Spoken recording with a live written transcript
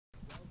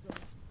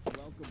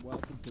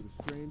to the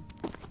stream.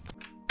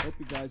 Hope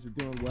you guys are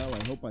doing well.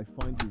 I hope I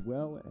find you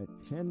well at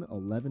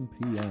 10:11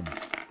 p.m.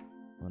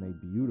 on a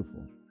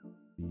beautiful,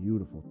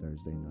 beautiful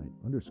Thursday night.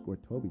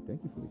 _Toby,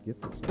 thank you for the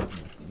gift of subs,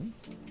 my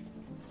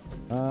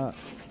friend.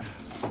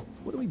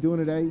 What are we doing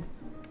today?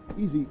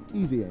 Easy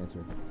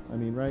answer. I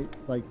mean, right?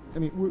 Like, I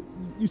mean,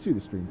 you see the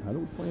stream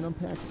title. We're playing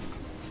Unpacking.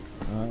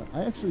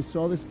 I actually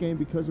saw this game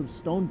because of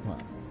Stonepaw.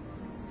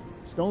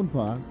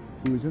 Stonepaw,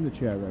 who is in the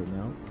chat right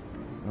now,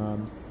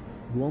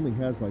 who only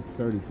has like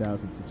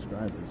 30,000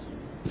 subscribers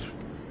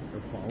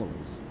or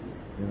followers.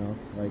 You know,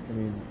 like, I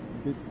mean,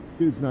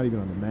 dude's not even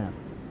on the map.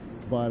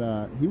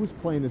 But he was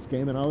playing this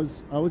game, and I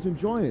was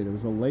enjoying it. It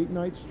was a late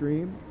night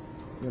stream.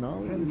 You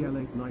know, hell yeah,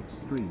 late night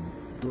stream.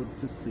 Good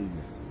to see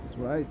you. That's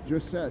what I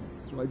just said.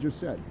 That's what I just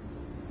said.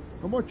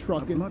 No more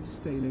trucking. A blood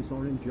stain is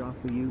orange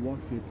after you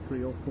wash it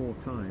 3 or 4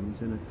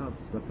 times in a tub,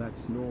 but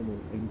that's normal,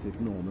 ain't it,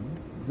 Norman?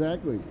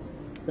 Exactly.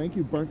 Thank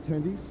you, Burnt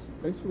Tendies.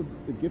 Thanks for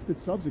the gifted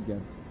subs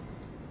again.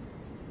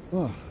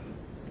 Oh.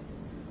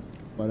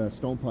 But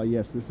Stonepaw,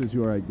 yes, this is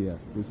your idea.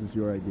 This is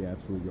your idea,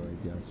 absolutely your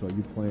idea. So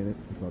you playing it.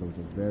 I thought it was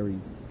a very,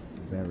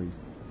 very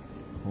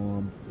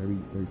calm, very,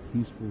 very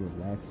peaceful,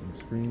 relaxing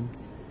stream.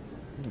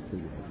 I'm gonna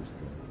figure out just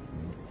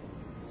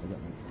I got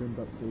my trimmed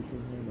up facial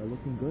here. Am I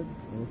looking good?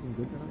 Am I looking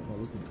good tonight? Am I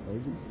looking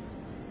cozy?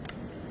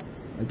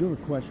 I do have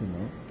a question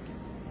though.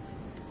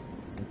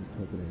 I can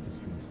tilt it into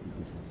streams for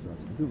different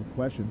subs. I do have a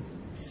question.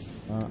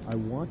 I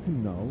want to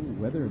know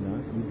whether or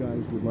not you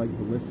guys would like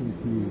to listen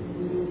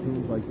to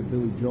tunes like the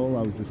Billy Joel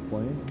I was just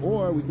playing,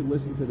 or we could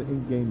listen to the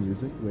in-game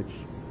music, which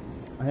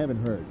I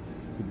haven't heard,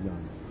 to be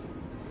honest.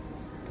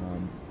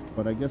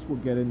 But I guess we'll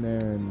get in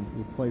there and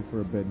we'll play for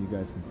a bit, and you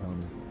guys can tell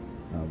me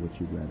what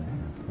you'd rather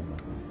have. How about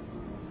that?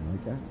 You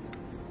like that?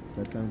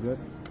 Does that sound good?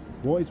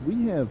 Boys,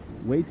 we have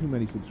way too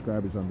many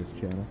subscribers on this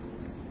channel.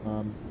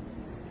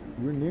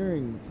 We're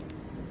nearing,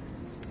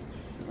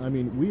 I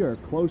mean, we are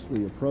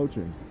closely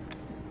approaching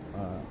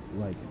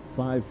like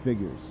 5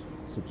 figures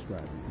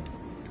subscribing,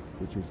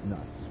 which is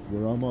nuts.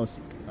 We're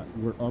almost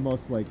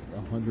like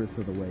 100th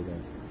of the way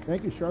there.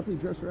 Thank you, Sharply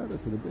Dressed Rabbit,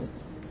 for the bits.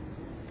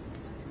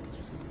 Let's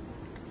just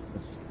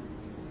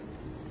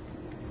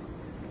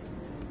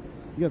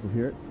you guys will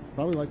hear it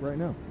probably like right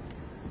now.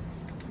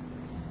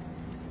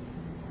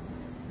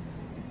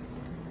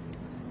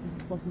 This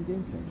is a fucking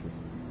game catcher.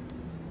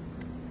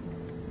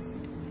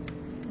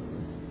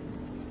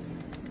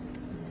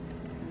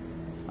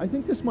 I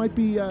think this might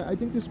be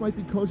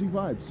cozy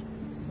vibes.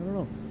 I don't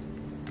know.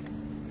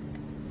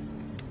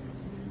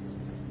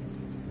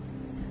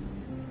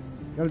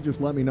 Gotta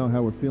just let me know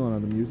how we're feeling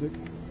on the music,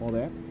 all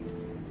that.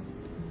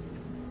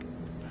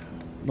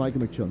 Mike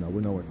and McChill, no,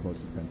 we're nowhere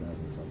close to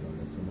 10,000 subs on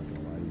this. I'm not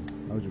gonna lie to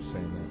you. I was just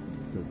saying that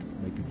to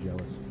make you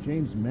jealous.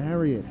 James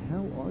Marriott,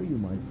 how are you,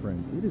 my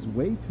friend? It is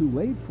way too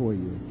late for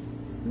you.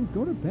 Dude,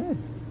 go to bed.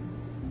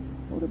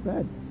 Go to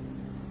bed.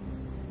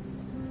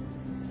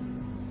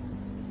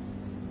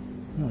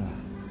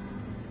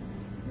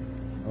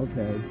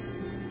 Okay.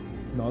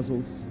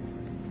 Nozzles.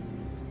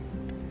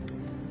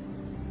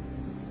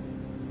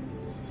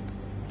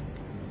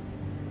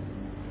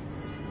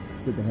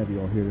 Good to have you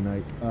all here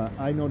tonight.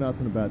 I know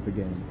nothing about the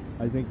game.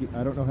 I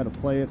don't know how to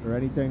play it or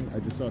anything. I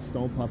just saw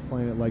Stonepaw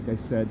playing it, like I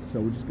said, so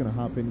we're just gonna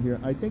hop in here.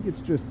 I think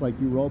it's just like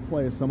you role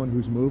play as someone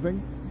who's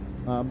moving,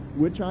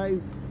 which I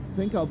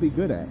think I'll be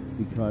good at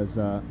because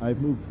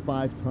I've moved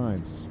 5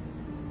 times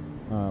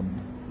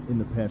in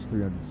the past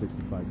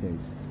 365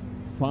 days.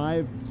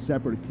 5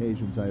 separate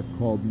occasions I have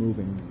called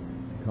moving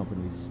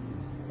companies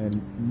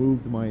and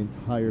moved my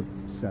entire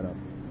setup,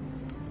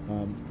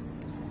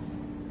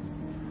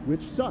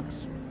 which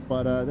sucks,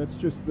 but that's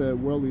just the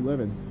world we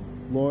live in.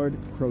 Lord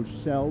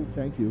Crochelle,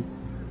 thank you.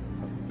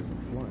 Oh, there's a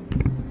fly.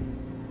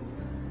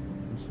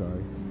 I'm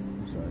sorry.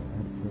 I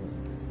had to kill it.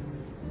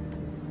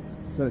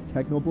 Is that a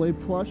Technoblade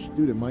plush?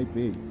 Dude, it might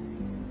be.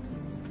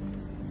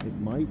 It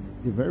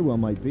very well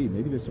might be.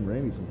 Maybe there's some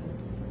Rammies in here.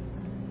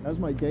 How's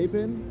my day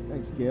been?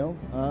 Thanks, Gail.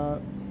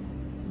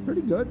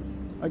 Pretty good.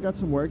 I got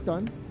some work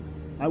done.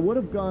 I would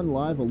have gone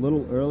live a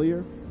little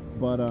earlier,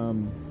 but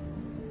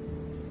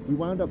we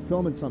wound up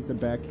filming something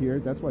back here.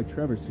 That's why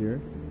Trevor's here.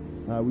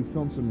 We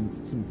filmed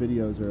some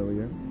videos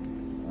earlier. It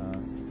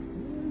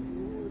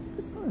was a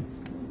good time.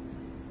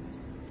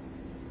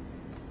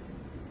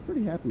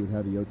 Pretty happy with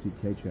how the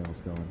OTK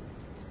channel's going.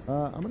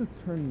 I'm going to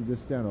turn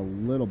this down a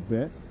little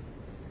bit.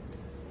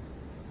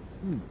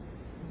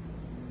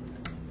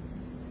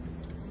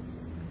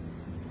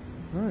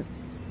 All right,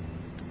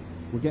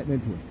 we're getting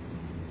into it.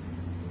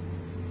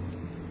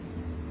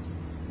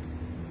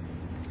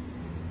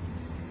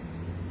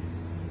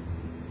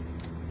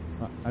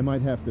 I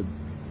might have to,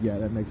 yeah,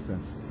 that makes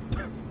sense.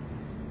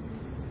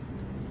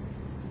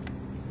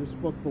 This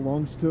book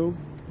belongs to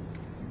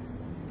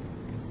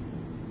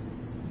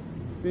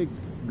Big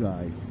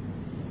Guy.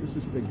 This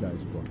is Big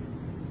Guy's book.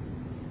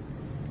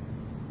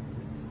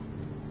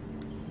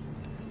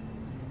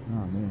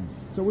 Oh man,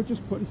 so we're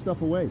just putting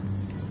stuff away.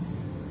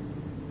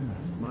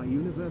 My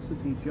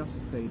university just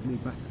paid me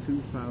back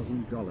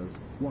 $2,000.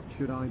 What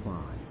should I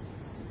buy?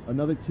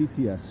 Another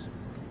TTS.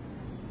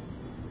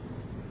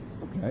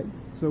 Okay,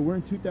 so we're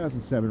in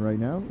 2007 right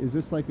now. Is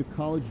this like a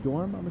college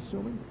dorm, I'm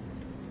assuming?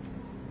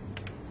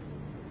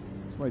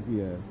 This might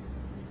be a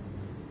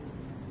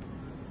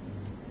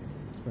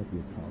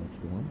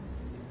college dorm.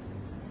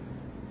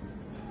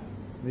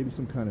 Maybe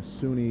some kind of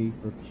SUNY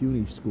or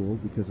CUNY school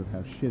because of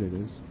how shit it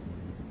is.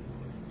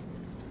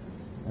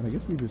 And I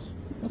guess we just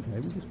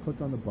click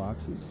on the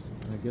boxes.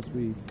 And I guess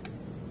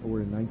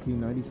we're in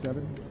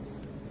 1997.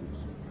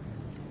 Oops.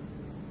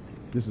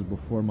 This is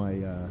before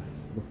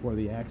before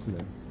the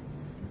accident,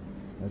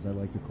 as I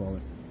like to call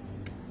it.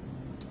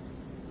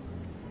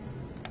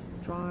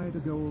 Tried a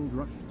Gold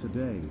Rush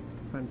today.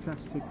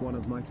 Fantastic, one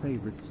of my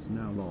favorites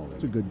now, lol.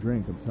 It's a good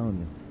drink, I'm telling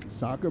you.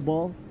 Soccer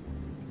ball?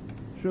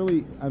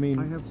 Surely, I mean...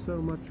 I have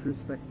so much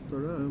respect for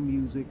her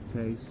music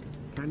taste.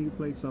 Can you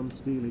play some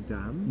Steely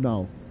Dan?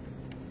 No.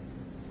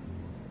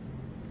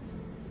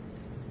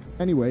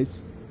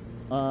 Anyways,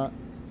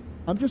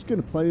 I'm just going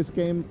to play this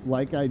game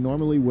like I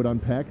normally would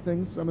unpack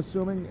things, I'm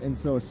assuming. And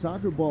so a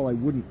soccer ball I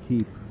wouldn't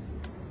keep.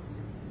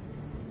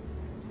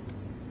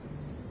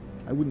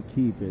 I wouldn't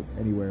keep it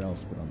anywhere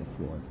else but on the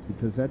floor.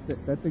 Because that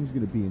thing's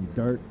going to be in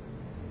dirt.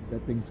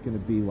 That thing's going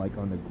to be like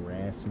on the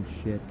grass and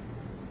shit.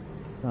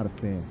 Not a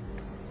fan.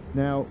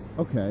 Now,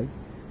 okay.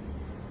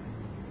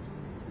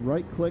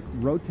 Right click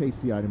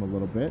rotates the item a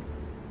little bit.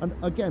 And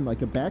again,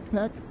 like a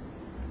backpack,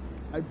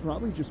 I'd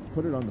probably just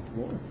put it on the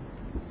floor.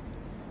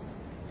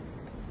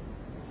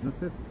 The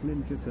fifth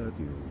Ninja Turtle.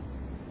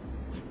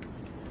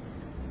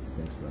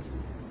 Thanks, Rusty.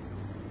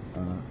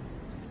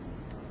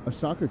 A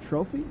soccer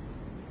trophy?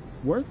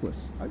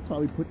 Worthless. I'd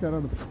probably put that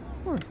on the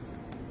floor.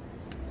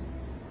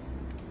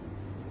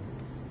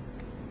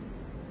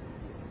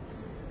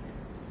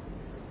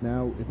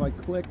 Now, if I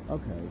click,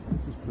 okay,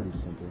 this is pretty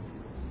simple.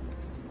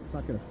 It's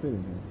not going to fit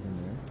in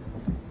there.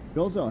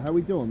 Bilzo, how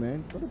we doing,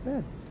 man? Go to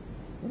bed.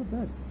 Go to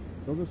bed.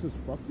 Bilzo says,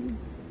 fuck you?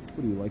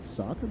 What, do you like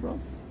soccer, bro?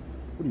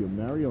 What are you, a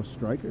Mario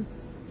Striker?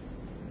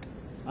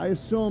 I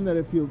assume that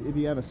if you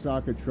have a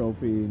soccer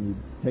trophy and you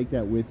take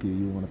that with you,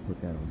 you want to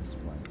put that on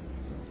display.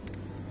 So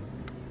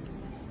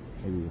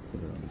maybe we'll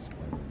put it on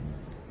display right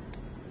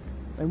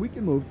now. And we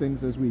can move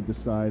things as we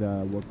decide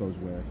what goes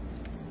where.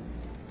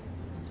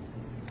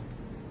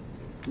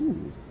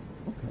 Ooh,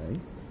 okay.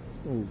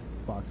 Little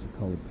box of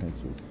colored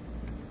pencils.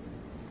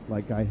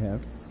 Like I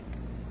have.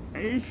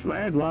 Hey,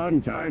 Schlatt,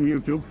 long time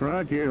YouTube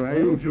frog here. I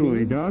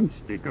usually don't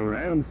stick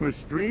around for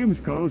streams,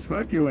 cause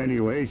fuck you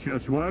anyway.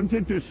 Just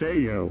wanted to say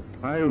yo,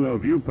 I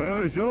love you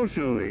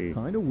parasocially.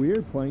 Kind of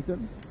weird,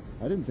 Plankton.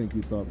 I didn't think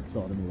you thought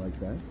of me like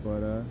that,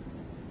 but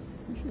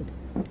you should.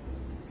 I'm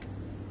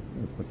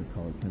gonna put the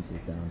colored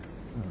pencils down.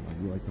 I don't know,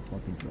 you like to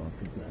fucking draw.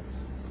 Congrats.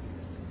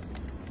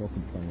 Don't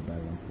complain about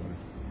it on Twitter.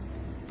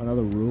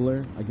 Another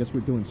ruler. I guess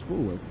we're doing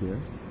schoolwork here.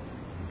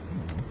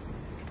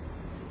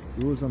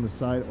 Rulers on the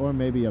side, or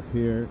maybe up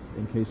here,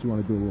 in case you want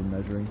to do a little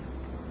measuring.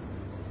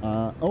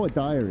 Oh, a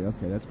diary.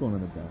 Okay, that's going on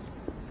the desk.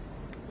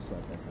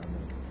 Slap that down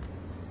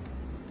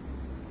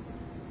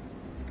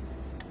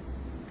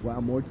there.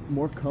 Wow,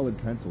 more colored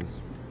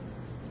pencils.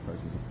 This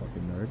person's a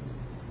fucking nerd.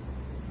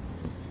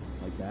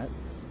 Like that,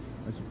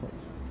 I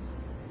suppose.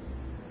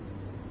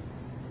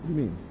 What do you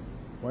mean?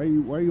 Why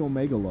are you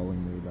omega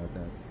lulling me about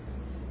that?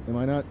 Am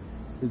I not?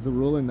 Is the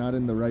ruler not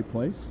in the right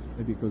place?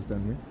 Maybe it goes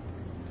down here.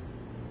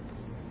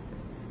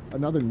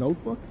 Another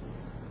notebook?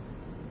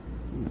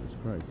 Jesus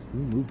Christ.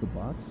 Can we move the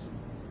box?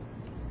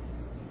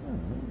 I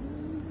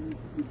don't know.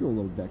 We do a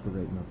little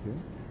decorating up here.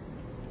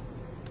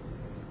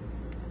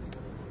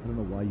 I don't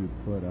know why you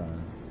put a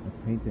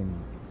painting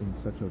in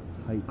such a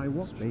tight space. I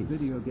watched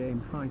Video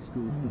Game High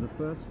School for the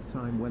first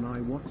time when I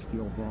watched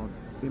your VOD.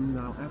 I'm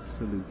now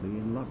absolutely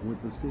in love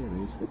with the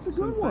series. It's a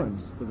good one.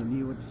 Thanks for the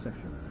new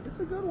obsession. It's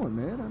a good one,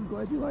 man. I'm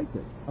glad you liked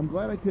it. I'm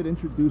glad I could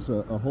introduce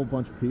a whole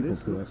bunch of people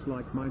This to it. looks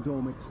like my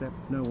dorm, except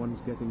no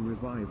one's getting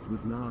revived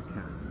with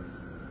Narcan.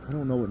 I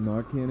don't know what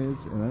Narcan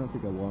is, and I don't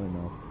think I want to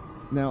know.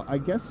 Now, I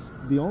guess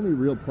the only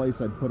real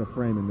place I'd put a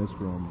frame in this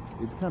room,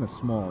 it's kind of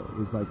small,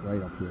 is like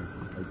right up here.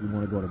 Like you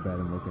want to go to bed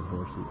and look at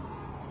Horsey.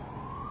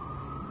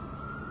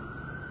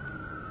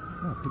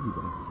 Oh, piggy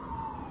bank.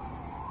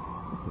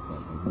 I'll put that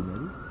on here,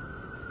 maybe.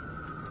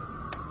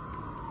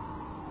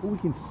 Oh, we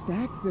can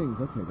stack things.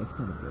 Okay, that's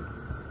kind of big.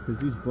 Because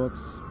these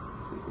books,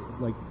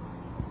 like,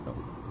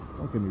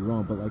 don't get me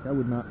wrong, but like I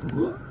would not...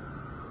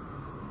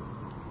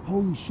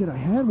 Holy shit, I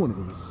had one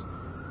of these.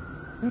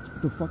 That's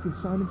the fucking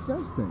Simon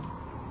Says thing.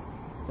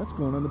 That's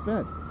going on the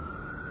bed.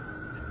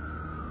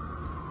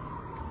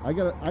 I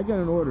got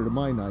an order to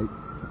my night.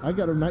 I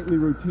got a nightly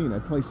routine. I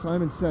play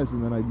Simon Says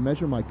and then I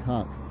measure my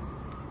cock.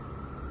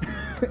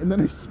 And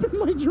then I spin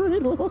my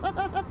dreidel.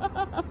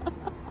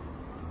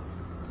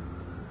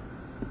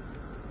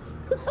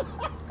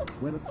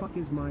 Where the fuck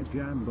is my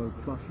Jambo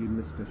plushie,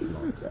 Mr.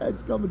 Schlatt?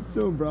 It's coming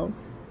soon, bro.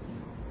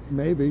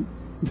 Maybe.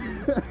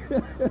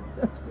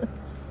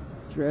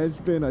 Trash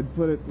bin, I'd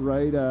put it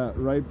right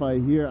by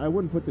here. I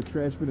wouldn't put the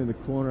trash bin in the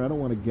corner. I don't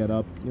want to get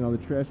up. You know,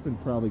 the trash bin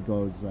probably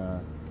goes, yeah,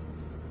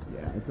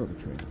 I'd throw the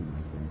trash bin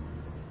right there.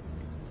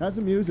 How's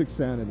the music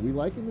sounding? We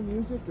liking the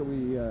music? Are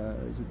we,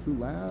 is it too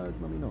loud?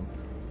 Let me know.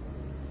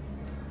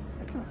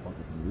 can't fuck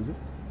with the music.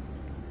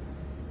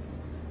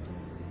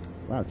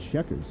 Wow,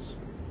 checkers.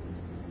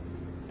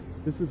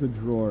 This is a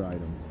drawer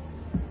item.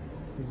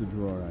 This is a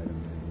drawer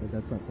item, man. But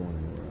that's not going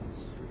anywhere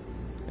else.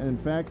 And in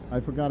fact, I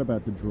forgot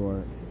about the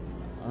drawer.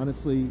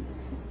 Honestly,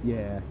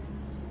 yeah.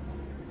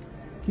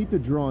 Keep the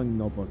drawing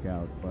notebook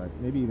out, but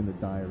maybe even the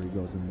diary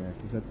goes in there,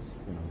 because that's,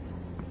 you know,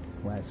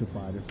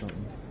 classified or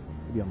something.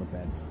 Maybe on the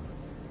bed.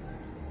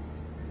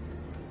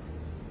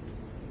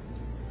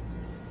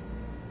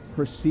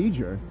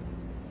 Procedure.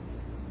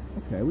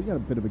 Okay, we got a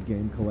bit of a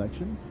game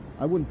collection.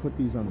 I wouldn't put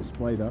these on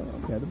display though.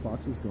 Okay, the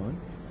box is gone.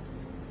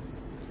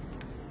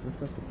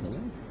 Lift up the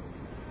pillow.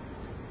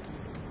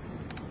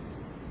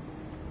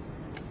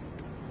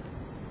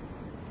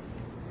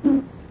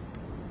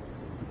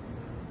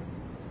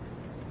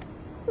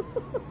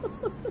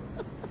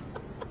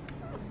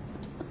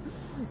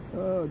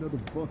 Oh, another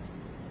book.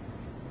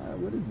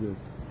 What is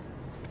this?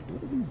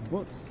 What are these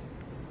books?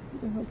 Who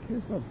the hell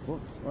cares about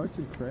books? Arts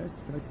and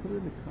crafts? Can I put it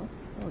in the cup?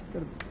 Oh, it's got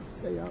to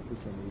stay out for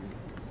some reason.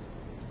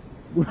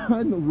 We're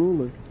on the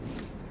ruler.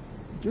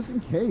 Just in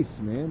case,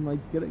 man. Like,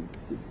 get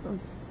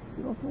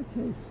off my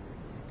case.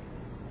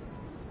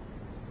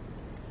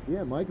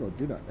 Yeah, Michael,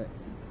 dude,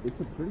 it's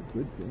a pretty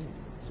good game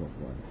so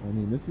far. I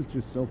mean, this is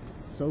just so...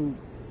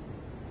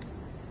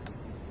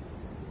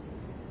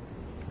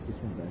 This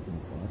one back in the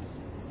box.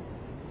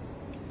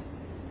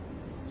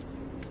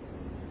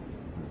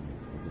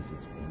 I guess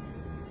it's one.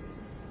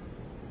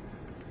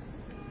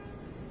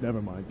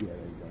 Never mind. Yeah, there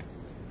you go.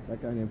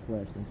 That guy named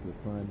Flash, thanks for the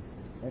prime.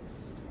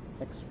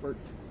 Expert.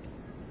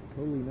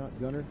 Totally not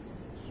gunner.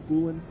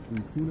 Spoolin.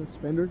 Kuna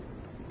spender.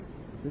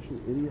 Official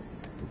idiot.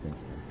 Hey,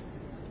 thanks, guys.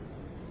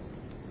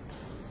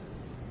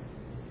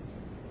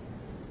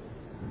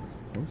 What is it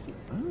supposed to?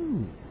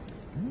 Oh.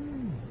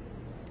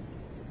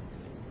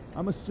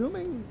 I'm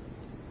assuming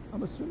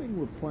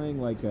we're playing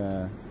like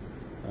a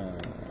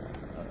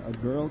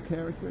girl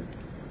character.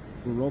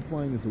 We're role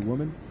playing as a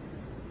woman.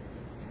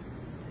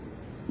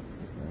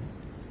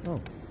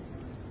 Okay.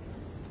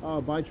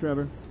 Oh, bye,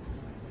 Trevor.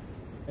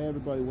 Hey,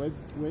 everybody, wave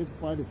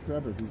bye to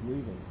Trevor. He's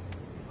leaving.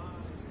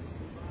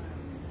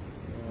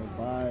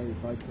 Bye,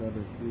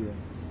 Trevor. See ya.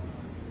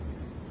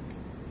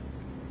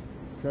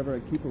 Trevor, I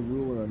keep a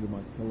ruler under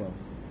my pillow.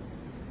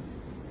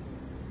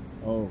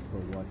 Oh,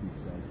 for what he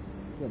says.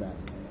 Get out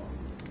of my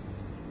office.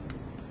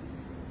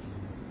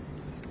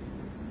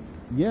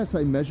 Yes,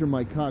 I measure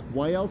my cock.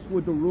 Why else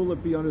would the ruler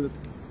be under the...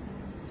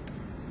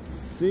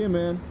 See ya,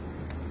 man.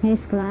 Hey,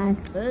 Schlatt.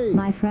 Hey.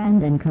 My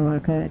friend and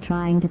coworker are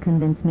trying to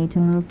convince me to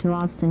move to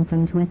Austin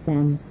from with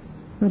them.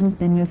 What has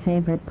been your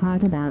favorite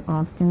part about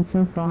Austin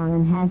so far,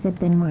 and has it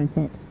been worth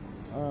it?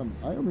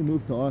 I only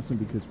moved to Austin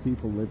because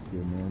people lived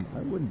here, man. I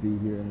wouldn't be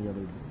here any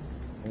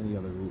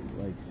other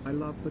like... I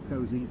love the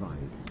cozy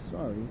vibes.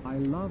 Sorry. I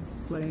love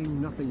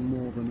playing nothing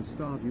more than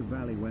Stardew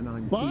Valley when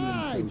I'm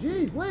Bye! feeling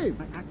cozy. Jeez, leave!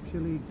 I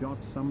actually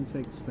got some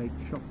Takes Fake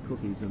Shop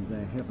cookies and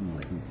they're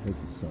heavenly.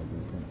 Takes a sub,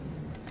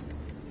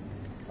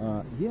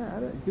 yeah,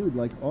 dude,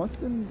 like,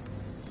 Austin,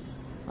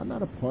 I'm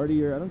not a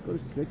partier. I don't go to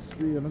 6th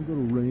Street. I don't go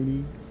to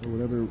Rainy or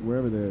whatever,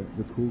 wherever the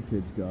cool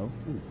kids go.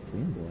 Ooh,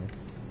 Game Boy.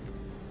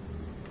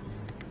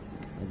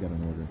 I got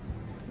an order.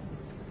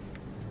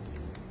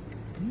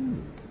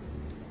 Dude.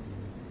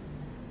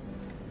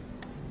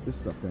 This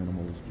stuffed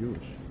animal was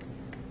Jewish.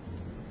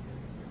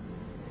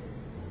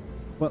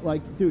 But,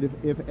 like, dude,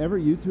 if ever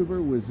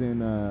YouTuber was in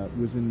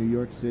New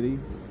York City,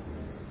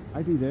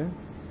 I'd be there,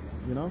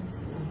 you know?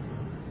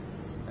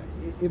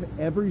 If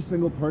every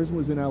single person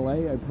was in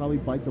LA, I'd probably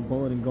bite the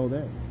bullet and go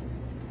there.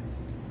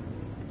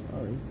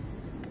 Sorry.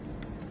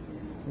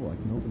 Oh, I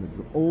can open the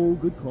drawer. Oh,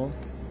 good call.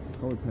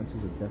 Colored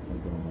pencils are definitely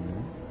going on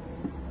there.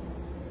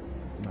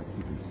 I'm not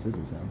keeping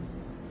scissors out.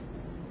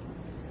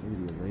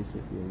 Maybe the eraser.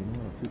 Yeah, you know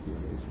what? I'll keep the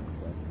eraser in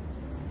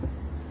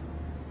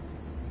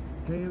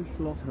the Hey,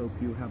 Schlatt, hope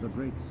you have a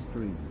great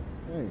stream.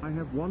 Hey. I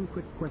have one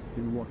quick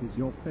question. What is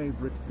your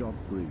favorite dog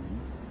breed?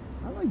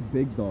 I like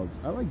big dogs.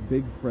 I like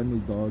big, friendly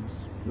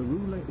dogs. The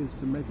ruler is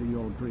to measure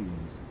your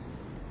dreams.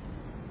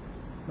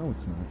 No,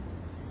 it's not.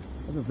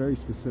 I have a very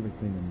specific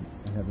thing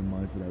I have in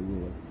mind for that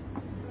ruler.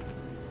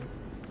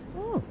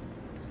 Oh!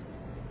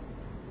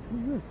 What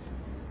is this?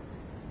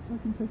 I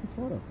can take a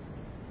photo.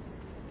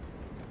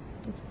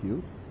 That's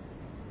cute.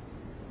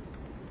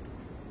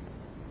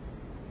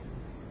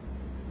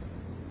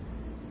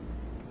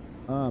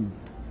 What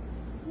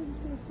was I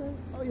just gonna say?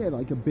 Oh yeah,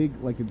 like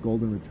a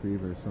golden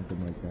retriever or something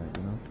like that,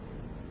 you know?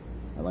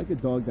 I like a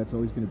dog that's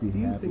always gonna be Do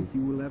you happy. think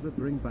you will ever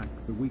bring back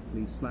the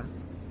weekly slap?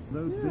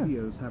 Those Yeah.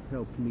 videos have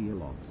helped me a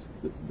lot.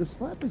 The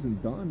slap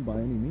isn't done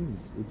by any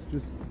means. It's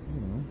just,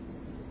 you know,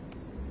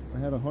 I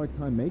had a hard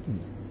time making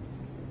it.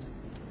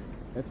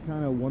 That's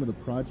kind of one of the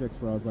projects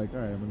where I was like,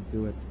 all right, I'm going to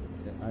do it.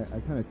 I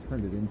kind of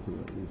turned it into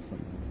at least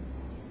something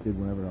I did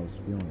whenever I was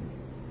feeling it.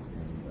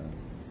 And,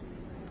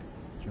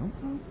 jump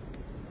rope?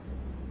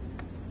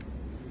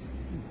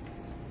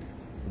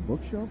 A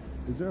bookshelf?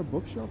 Is there a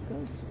bookshelf,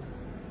 guys?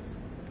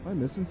 Am I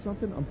missing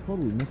something? I'm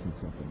totally missing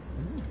something.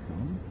 Am I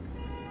dumb?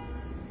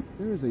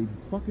 There is a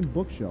fucking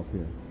bookshelf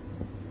here.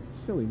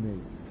 Silly me.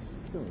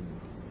 silly.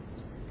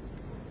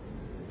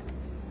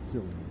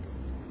 Silly.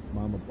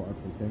 Mama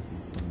Barkley, thank you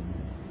for playing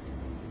that.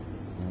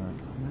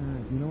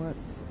 You know what?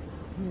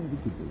 Yeah, we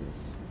could do this.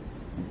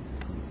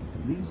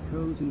 These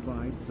cozy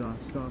vibes are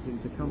starting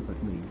to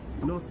comfort me,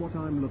 not what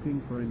I'm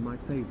looking for in my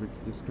favorite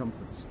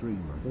discomfort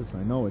streamer. Listen,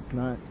 I know it's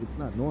not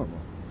normal,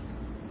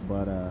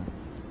 but I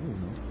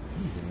don't know.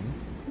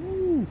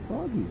 Ooh,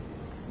 Foggy.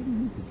 What are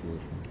you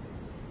situation?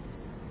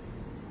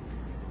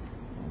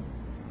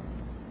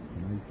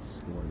 Can I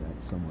store that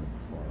somewhere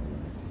far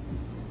away?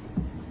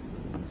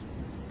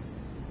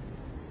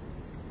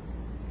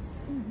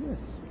 Who's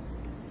this?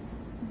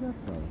 Who's that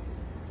fella?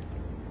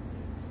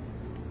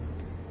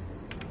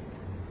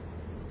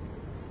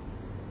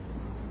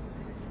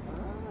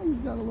 He's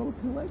got a little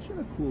collection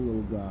of cool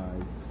little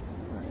guys.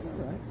 Alright,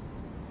 alright.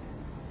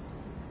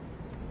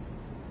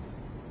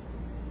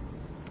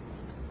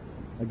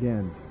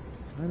 Again,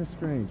 kind of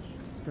strange.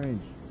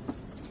 Strange.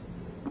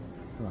 I'm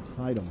gonna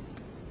hide them.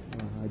 I'm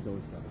gonna hide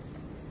those guys.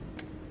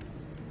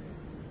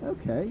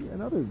 Okay,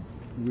 another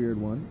weird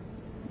one.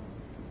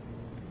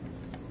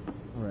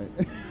 Alright.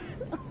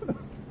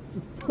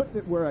 Just putting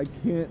it where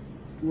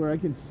I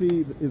can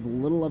see as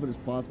little of it as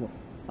possible.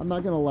 I'm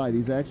not gonna lie,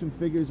 these action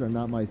figures are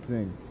not my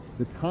thing.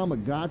 The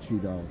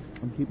Tamagotchi, though,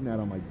 I'm keeping that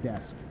on my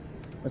desk.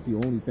 That's the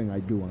only thing I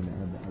do on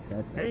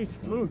that. Hey,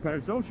 Sloop,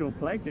 Social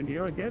Plankton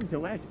here again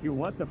to ask you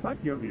what the fuck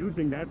you're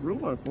using that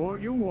ruler for,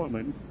 you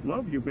woman.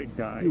 Love you, big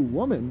guy. You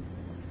woman?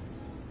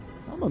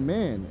 I'm a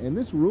man, and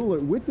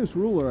with this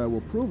ruler, I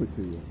will prove it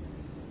to you.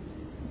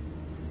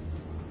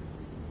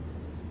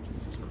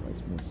 Jesus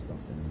Christ, more stuff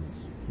than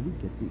this.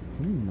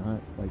 Can we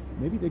not, like,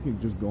 maybe they can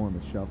just go on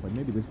the shelf. Like,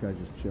 maybe this guy's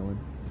just chilling.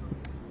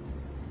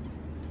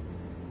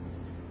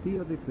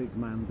 Dear the big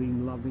man,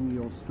 been loving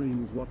your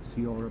streams. What's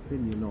your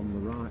opinion on the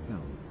rightful?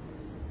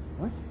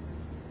 What?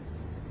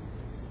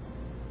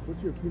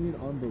 What's your opinion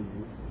on the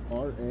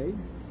RA?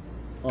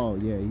 Oh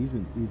yeah, he's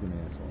an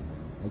asshole,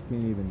 man. I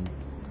can't even.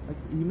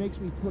 He makes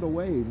me put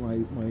away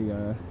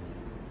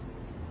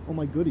all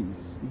my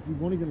goodies. He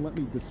won't even let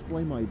me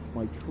display my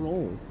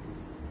troll.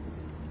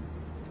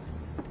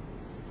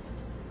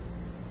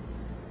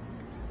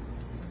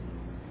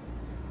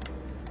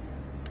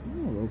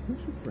 Oh, a little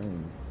picture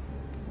frame.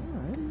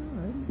 Alright.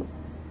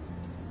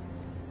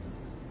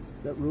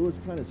 That ruler's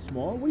kind of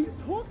small? What are you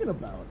talking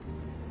about?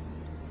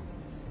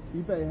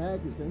 eBay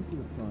Hacker, thanks for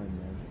the prime,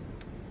 man.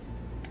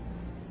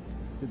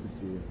 Good to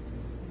see you.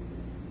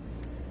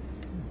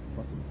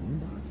 Fucking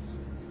boombox.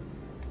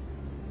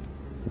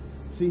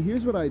 See,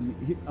 here's what I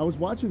was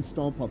watching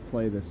Stonepup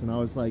play this, and I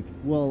was like,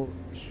 well,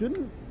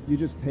 shouldn't you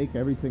just take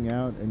everything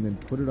out and then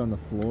put it on the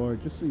floor,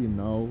 just so you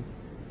know?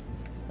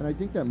 And I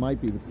think that might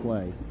be the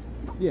play.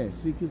 Yeah,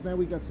 see, because now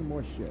we got some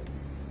more shit.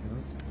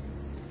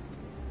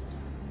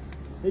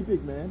 Hey,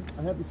 big man,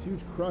 I have this huge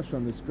crush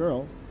on this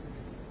girl,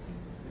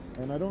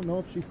 and I don't know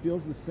if she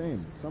feels the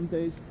same. Some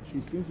days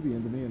she seems to be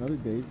into me, and other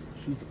days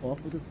she's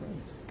off with her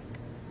friends.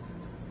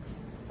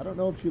 I don't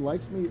know if she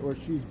likes me or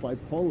she's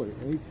bipolar.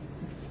 Hey,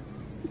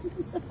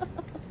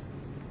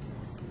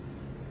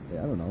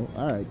 I don't know.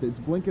 All right, it's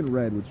blinking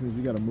red, which means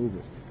we got to move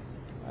it.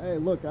 Hey,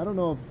 look, I don't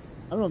know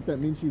if that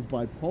means she's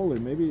bipolar.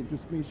 Maybe it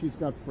just means she's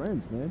got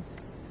friends, man.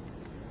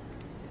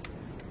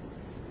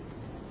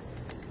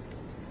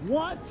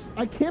 What?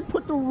 I can't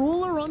put the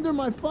ruler under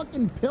my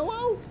fucking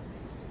pillow?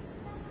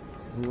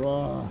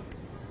 Bruh.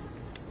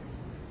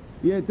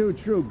 Yeah, dude,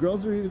 true.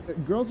 Girls are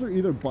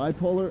either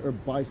bipolar or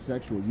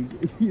bisexual.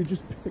 You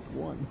just pick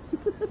one.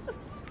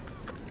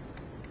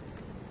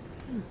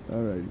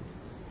 All right.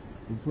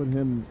 We put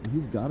him.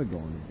 He's got to go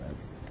in the bed.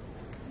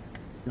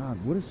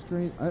 God, what a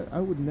strange. I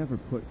would never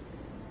put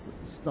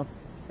stuffed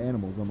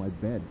animals on my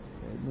bed.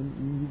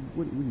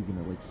 What are you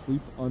gonna like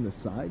sleep on the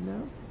side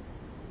now?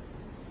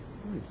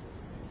 Christ.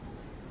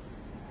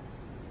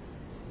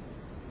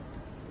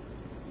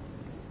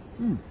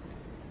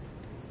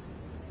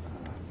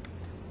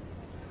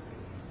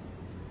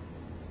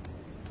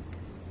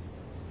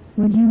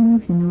 Would you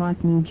move to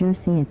Newark, New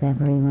Jersey if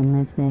everyone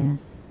lived there?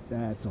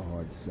 That's a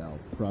hard sell.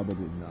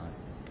 Probably not.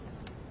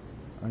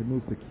 I'd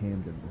move to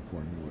Camden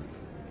before Newark.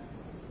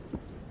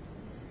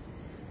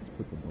 Let's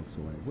put the books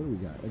away. What do we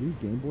got? Are these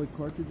Game Boy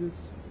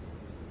cartridges?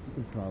 You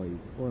can probably,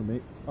 or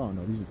maybe, oh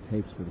no, these are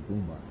tapes for the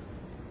boombox.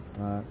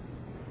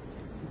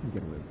 We can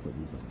get away with putting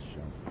these on the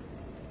shelf.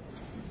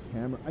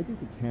 Camera, I think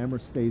the camera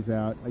stays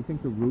out. I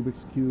think the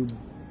Rubik's Cube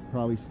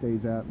probably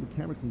stays out. The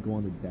camera can go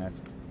on the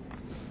desk.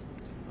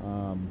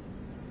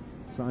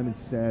 Simon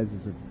Says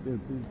is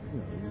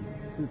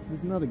it's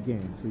another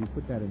game, so you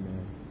put that in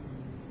there.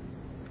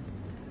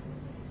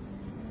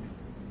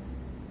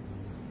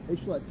 Hey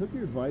Schlatt, took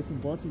your advice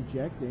and bought some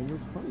Jack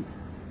Daniels honey.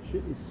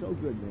 Shit is so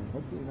good, man.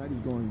 Hopefully the night is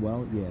going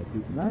well. Yeah,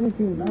 dude.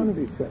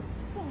 1996,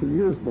 2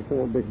 years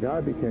before Big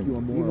Guy became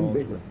even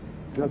bigger.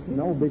 Just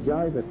know, Big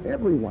Guy, that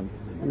everyone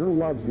here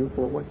loves you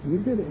for what you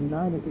did in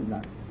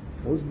 1999.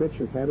 Those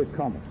bitches had it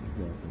coming.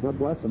 Exactly. God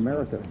bless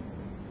America.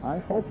 I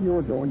hope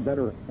you're doing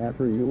better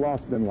after you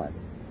lost Bin Laden.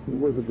 He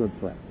was a good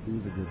friend. He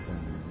was a good friend.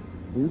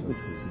 He's so the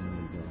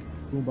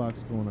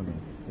boombox going on the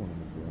floor.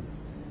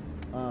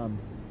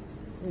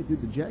 Hey,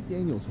 dude, the Jack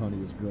Daniels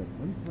honey is good.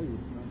 Let me tell you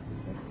what's not good.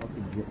 That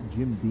fucking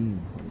Jim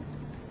Beam honey.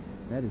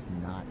 That is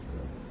not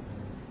good.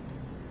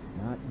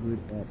 Not good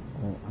at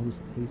all. I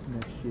was tasting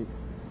that shit.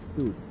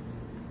 Dude,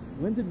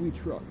 when did we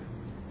truck?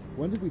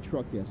 When did we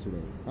truck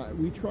yesterday?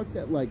 We trucked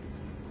at like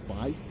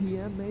 5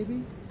 p.m.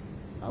 maybe?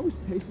 I was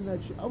tasting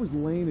that shit. I was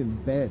laying in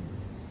bed.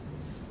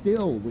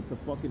 Still with the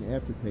fucking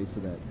aftertaste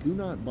of that. Do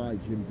not buy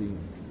Jim Beam.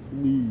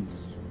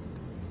 Please.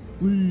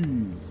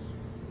 Please.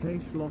 Hey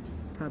Schlatt,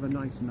 have a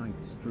nice night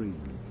stream.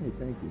 Hey,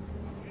 thank you.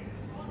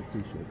 I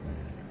appreciate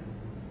that.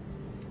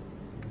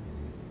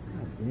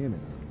 God damn it.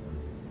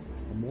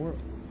 A more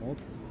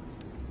ultra.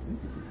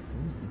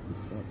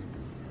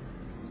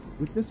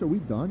 With this, are we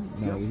done?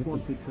 No, Just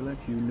wanted to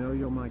let you know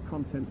you're my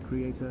content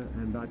creator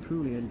and I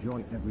truly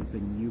enjoy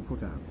everything you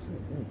put out.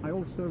 I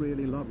also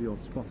really love your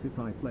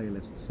Spotify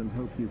playlists and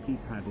hope you keep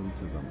adding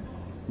to them.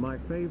 My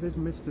fave is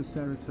Mr.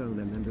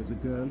 Serotonin, and as a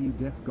girl you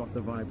def got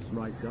the vibes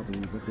right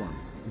doubling with one.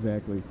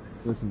 Exactly.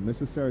 Listen,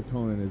 Mrs.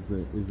 Serotonin is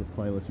the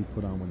playlist you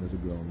put on when there's a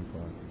girl in the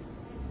car.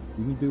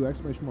 You can do !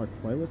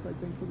 playlist, I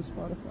think, for the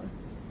Spotify.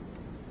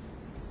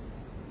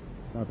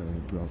 Not that any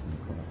girls in the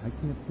car. I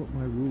can't put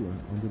my ruler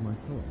under my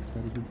pillow.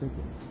 That is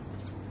ridiculous.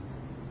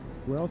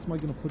 Where else am I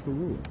going to put the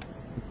ruler?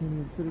 I can't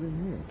even fit it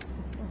in here.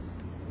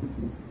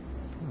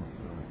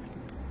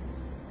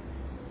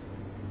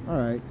 Oh,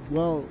 alright,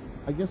 well,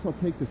 I guess I'll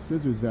take the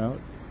scissors out.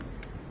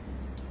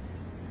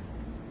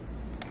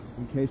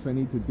 In case I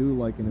need to do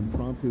like an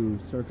impromptu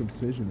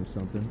circumcision or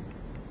something.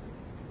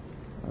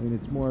 I mean,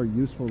 it's more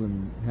useful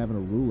than having a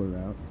ruler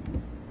out.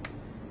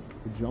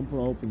 The jump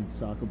rope and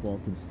soccer ball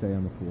can stay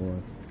on the floor.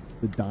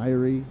 The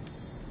diary,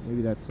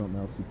 maybe that's something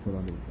else you put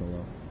under the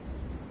pillow.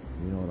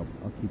 You know what,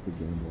 I'll keep the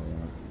Game Boy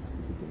out.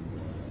 Keep the Game Boy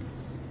out.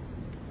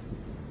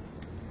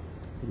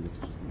 Look at this,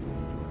 just the Game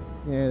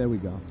Boy. Yeah, there we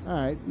go.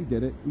 Alright, we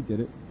did it, we did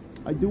it.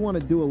 I do want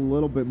to do a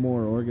little bit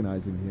more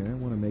organizing here. I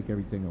want to make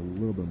everything a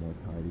little bit more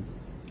tidy.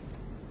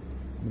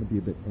 I'm going to be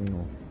a bit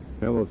anal.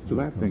 Hello,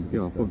 Schlatt. Thank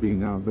you for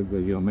being out there.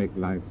 You'll make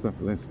life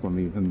suckless for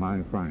me and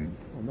my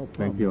friends. Oh, no problem.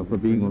 Thank you for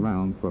being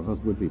around for us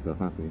with people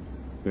happy.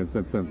 That's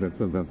all. Yeah, I know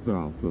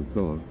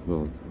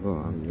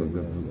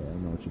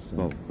what you're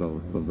saying. I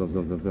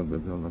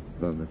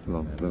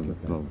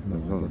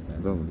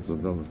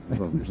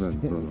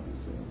understand what you're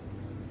saying.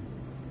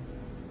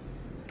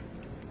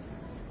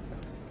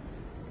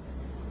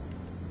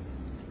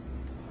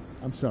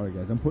 I'm sorry,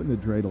 guys. I'm putting the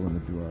dreidel in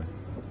the drawer.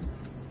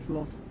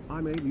 Schlatt,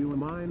 I made you a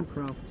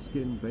Minecraft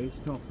skin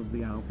based off of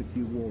the outfit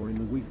you wore in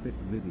the We Fit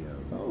video.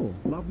 Oh.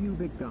 Love you,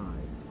 big guy.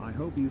 I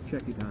hope you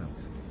check it out.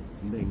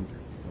 Link.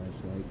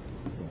 Flashlight.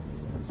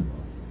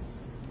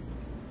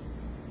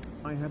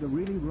 I had a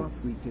really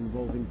rough week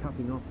involving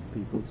cutting off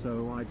people,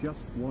 so I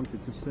just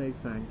wanted to say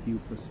thank you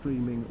for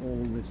streaming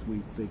all this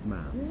week, big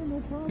man. Yeah,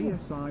 no problem.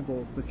 P.S. I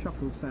bought the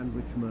Chuckle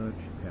Sandwich merch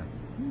cap.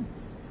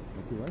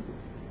 Hope you like it.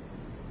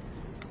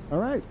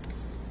 Alright.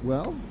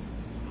 Well,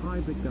 Hi,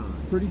 big guy.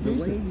 Pretty The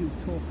decent. way you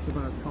talked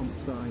about comp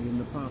sci in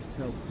the past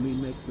helped me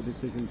make the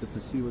decision to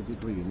pursue a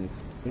degree in it.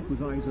 It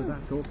was either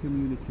that or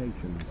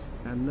communications,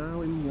 and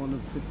now in one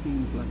of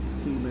 15 black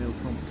female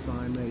comp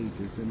sci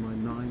majors in my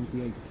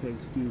 98K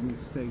student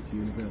state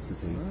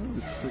university. Wow.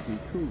 It's pretty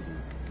cool.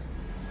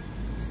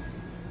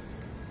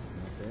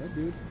 not bad,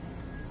 dude.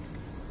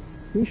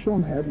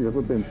 Hisham, have you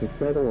ever been to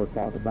Seattle or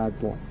thought about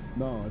going?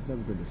 No, I've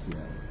never been to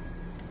Seattle.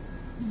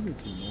 You hear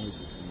some noises,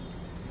 man.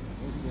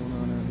 What's going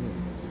on out here?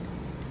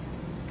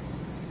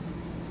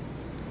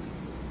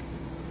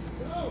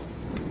 Go!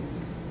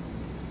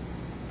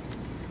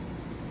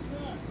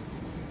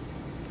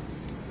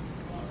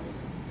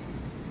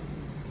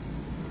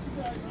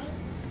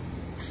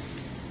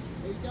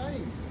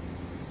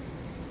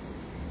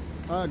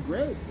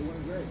 Great. It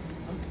went great.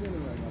 I'm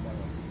standing right now, by the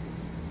way.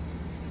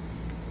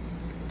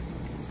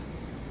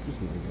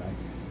 Just a little guy.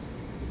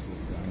 Just a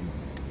little guy in my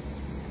office.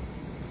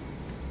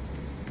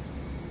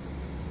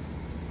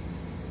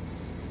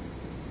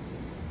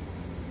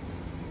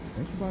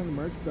 Thanks for buying the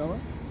merch, Bella.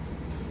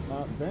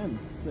 Ben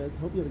says,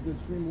 hope you had a good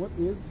stream. What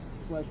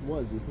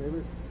is/was your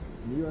favorite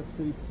New York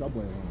City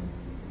subway line?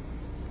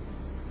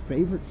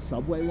 Favorite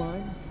subway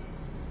line?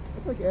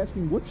 That's like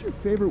asking, what's your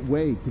favorite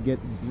way to get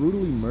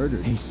brutally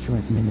murdered? Hey,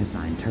 Strut Menace,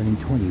 I'm turning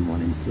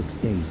 21 in 6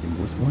 days and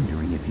was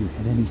wondering if you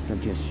had any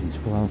suggestions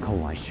for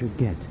alcohol I should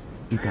get.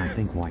 You gotta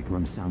think white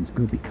rum sounds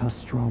good because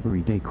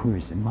strawberry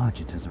daiquiris and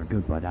mojitos are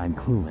good, but I'm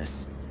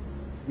clueless.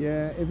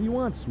 Yeah, if you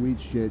want sweet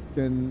shit,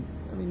 then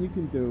I mean you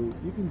can do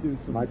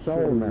some My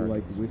fellow sure Americans,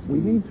 like whiskey. we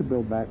need to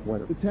build back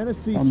what The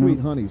Tennessee sweet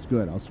honey's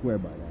good. I'll swear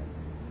by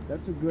that.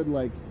 That's a good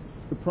like.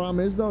 The problem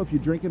is though, if you're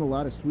drinking a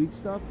lot of sweet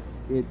stuff,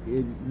 it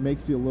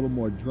makes you a little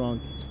more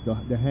drunk.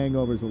 The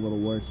hangover's a little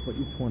worse, but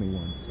you're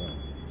 21, so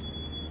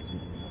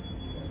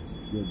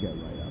you'll get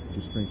right up.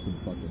 Just drink some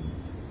fucking.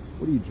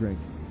 What do you drink?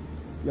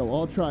 Yo,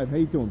 All Tribe, how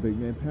you doing, big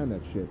man? Pan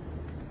that shit.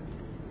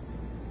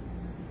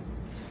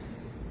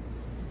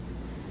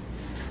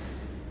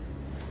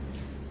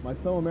 My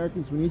fellow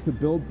Americans, we need to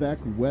build back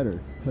wetter.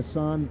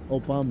 Hassan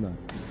Obama.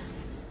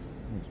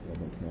 Thanks,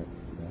 RoboCat,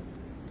 for that.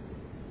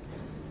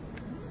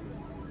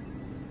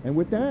 And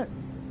with that,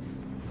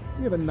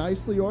 we have a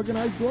nicely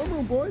organized dorm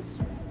room, boys.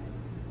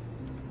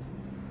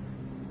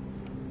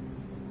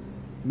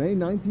 May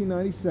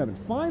 1997.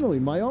 Finally,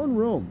 my own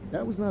room.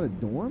 That was not a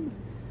dorm?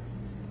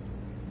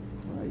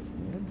 Christ,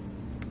 man.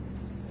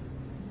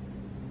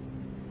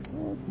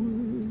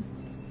 Awkward.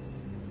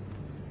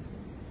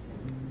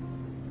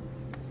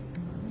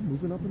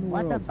 Moving up in the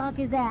world. What the fuck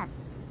is that?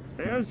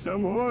 There's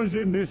some whores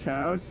in this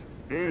house.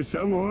 There's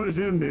some whores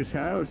in this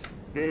house.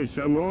 There's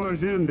some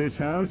whores in this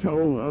house.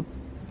 Hold up.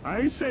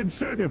 I said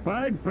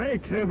certified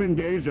fake 7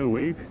 days a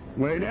week.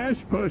 Wait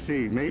ass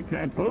pussy. Make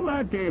that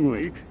pull-out game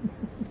week.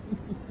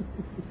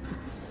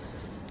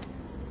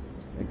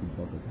 Thank you,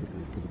 Bubba,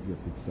 for the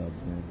gifted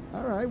subs, man.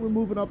 All right, we're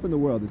moving up in the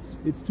world.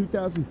 It's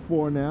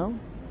 2004 now.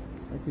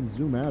 I can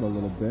zoom out a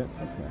little bit.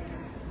 Okay,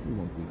 we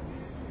won't do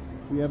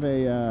that. We have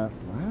a,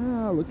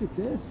 wow, look at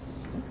this.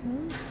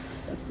 Okay,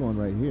 that's going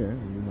right here.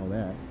 You know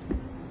that.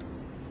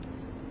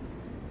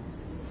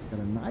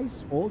 Got a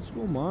nice old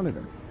school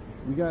monitor.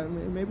 We got,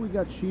 maybe we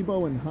got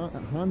Chibo and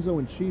Hanzo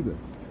and Chiba.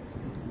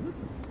 What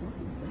the fuck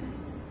is that?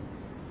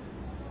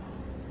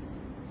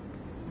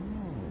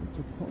 Oh, it's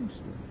a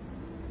poster.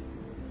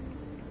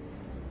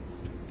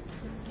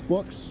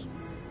 Books.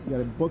 We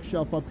got a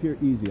bookshelf up here,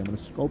 easy. I'm gonna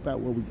scope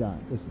out what we got.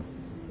 Listen,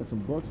 got some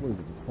books. What is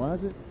this? A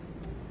closet?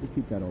 We'll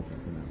keep that open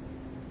for now.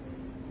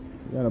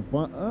 We got a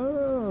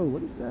oh,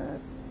 what is that?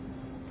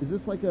 Is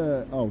this like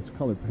a? Oh, it's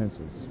colored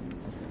pencils.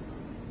 Okay.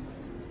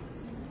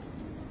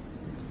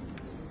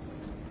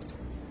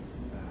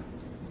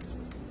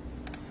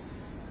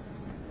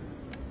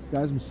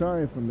 Guys, I'm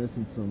sorry if I'm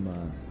missing some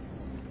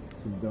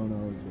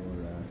donos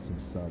or some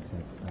subs.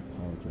 I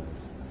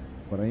apologize,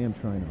 but I am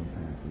trying to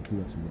unpack. We do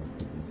have some work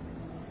to do.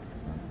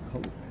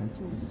 Colored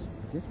pencils?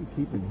 I guess we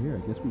keep them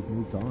here. I guess we've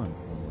moved on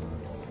from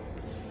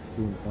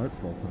doing art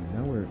full time.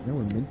 Now we're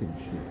minting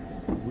shit.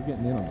 We're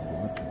getting in on the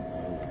blockchain.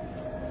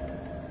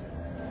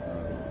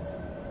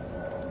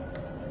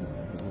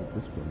 A little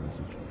Discord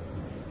message.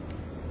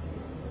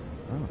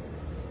 Oh.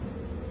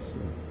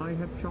 I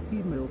have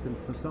chalky milk, and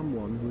for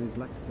someone who is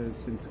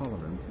lactose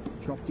intolerant,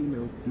 chalky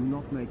milk do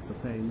not make the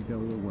pain go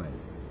away.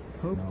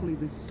 Hopefully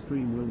this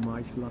stream will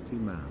my slutty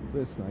man.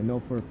 Listen, I know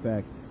for a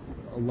fact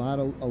a lot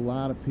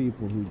of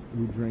people who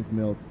drink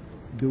milk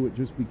do it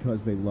just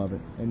because they love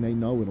it and they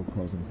know it'll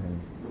cause them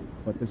pain.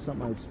 But there's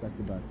something I respect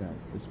about that,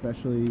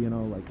 especially, you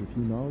know, like if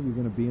you know you're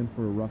going to be in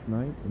for a rough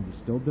night and you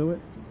still do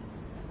it.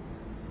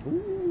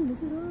 Ooh,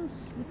 look at us.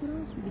 Look at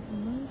us. We get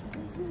some nice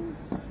pencils.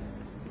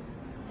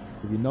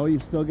 If you know you're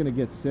still going to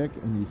get sick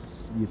and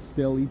you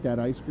still eat that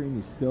ice cream,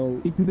 you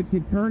still... To the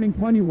kid turning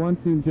 21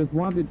 soon, just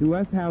wanted to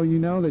ask how you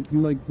know that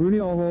you like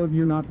Bruno, although if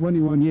you're not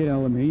 21 yet,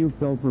 LMAU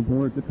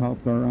self-report, the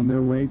cops are on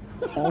their way.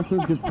 Also,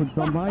 just put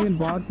some in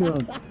vodka.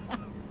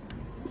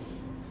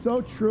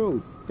 So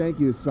true. Thank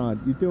you,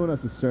 Hassan. You're doing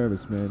us a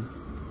service, man.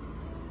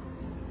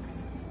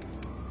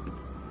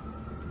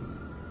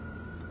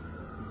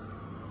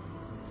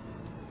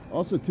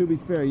 Also, to be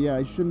fair, yeah,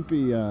 I shouldn't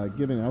be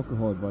giving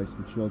alcohol advice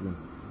to children.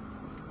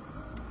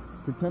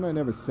 Pretend I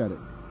never said it.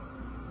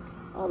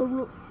 Oh, the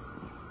rule.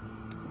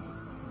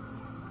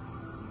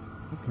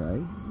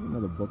 Okay,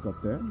 another book up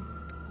there.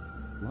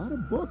 A lot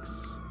of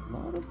books. A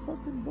lot of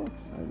fucking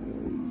books. I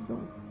really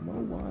don't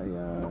know why,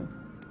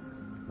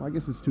 well, I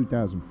guess it's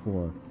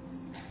 2004.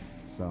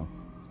 So,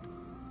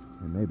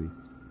 yeah,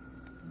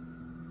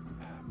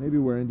 maybe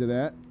we're into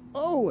that.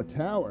 Oh, a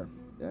tower.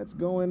 That's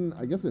going,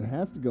 I guess it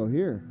has to go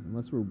here,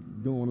 unless we're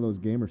doing one of those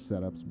gamer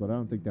setups, but I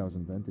don't think that was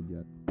invented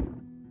yet.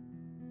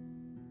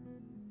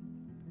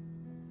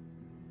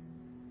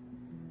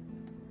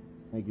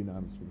 Thank you,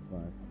 Noms, for the 5.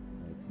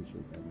 I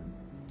appreciate that, man.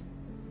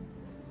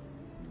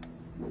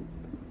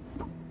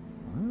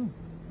 Wow.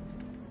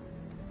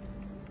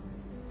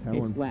 Hey,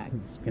 Schlatt,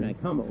 can I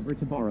come over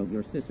to borrow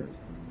your scissors?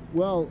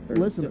 Well,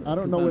 listen, I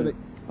don't know where they...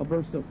 Yeah,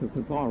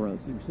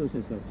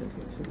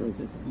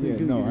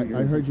 no,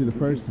 I heard you the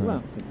first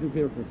time.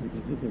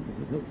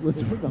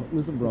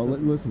 Listen, bro.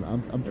 Listen,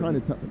 I'm trying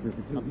to tell.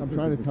 I'm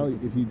trying to tell you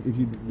if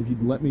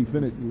you'd let me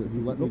finish, if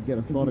you let me get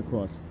a thought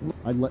across,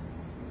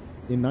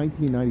 In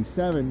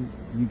 1997,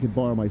 you could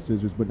borrow my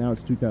scissors, but now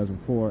it's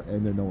 2004,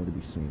 and they're nowhere to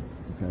be seen.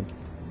 Okay.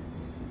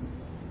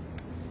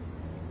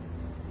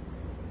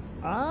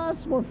 Ah,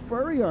 some more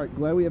furry art.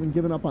 Glad we haven't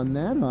given up on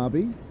that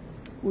hobby.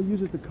 We'll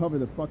use it to cover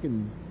the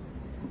fucking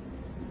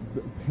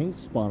paint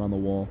spot on the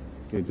wall.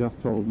 I just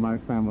told my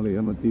family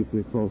I'm a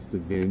deeply close to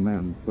gay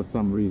men. For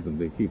some reason,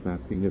 they keep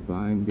asking if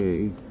I'm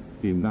gay.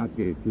 I'm not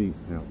gay,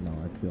 please help. No,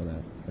 I feel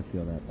that. I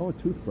feel that. Oh, a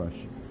toothbrush.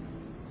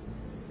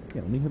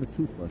 Yeah, let me have a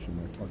toothbrush in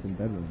my fucking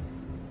bedroom.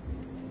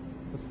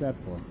 What's that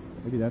for?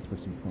 Maybe that's for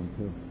some fun,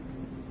 too.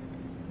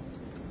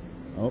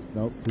 Oh,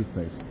 no,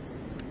 toothpaste.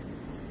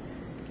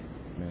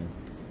 Man.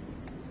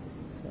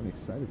 Got me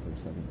excited for a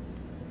second.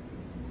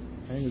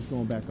 Hanger's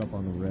going back up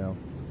on the rail.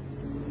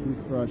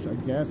 Toothbrush, I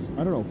guess.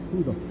 I don't know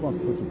who the fuck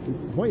puts a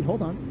toothbrush. Wait,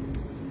 hold on.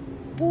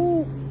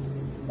 Oh!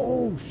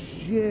 Oh,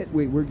 shit.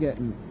 Wait, we're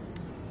getting...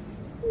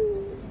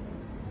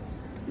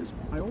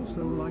 I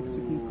also like to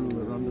keep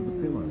ruler under the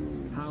pillow.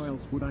 How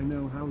else would I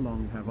know how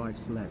long have I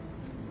slept?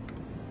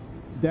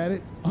 That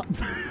it.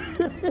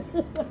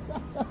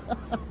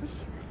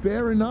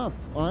 Fair enough.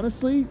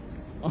 Honestly,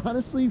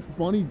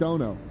 funny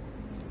dono.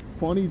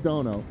 Funny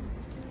dono.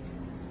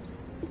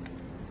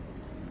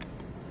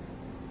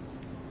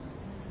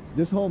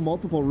 This whole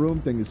multiple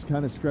room thing is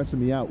kind of stressing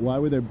me out. Why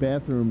were there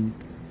bathroom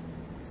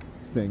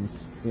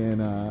things in,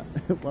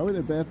 why were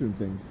there bathroom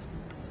things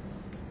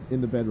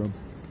in the bedroom?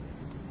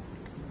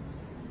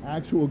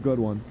 Actual good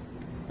one.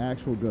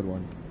 Actual good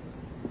one.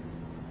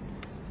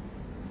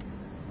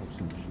 Oh,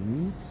 some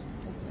jeans?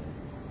 Okay.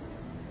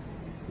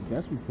 I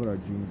guess we put our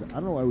jeans. I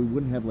don't know why we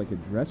wouldn't have like a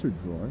dresser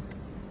drawer.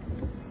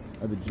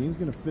 Are the jeans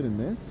gonna fit in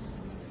this?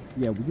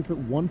 Yeah, we can put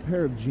one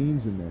pair of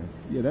jeans in there.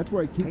 Yeah, that's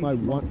where I keep my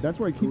one. That's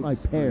where I keep my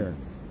pair.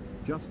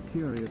 Just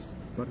curious,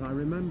 but I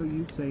remember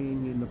you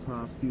saying in the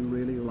past you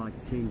really like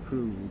King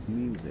Cruel's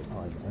music. Oh,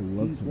 I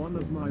love He's one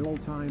of my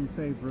all-time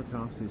favorite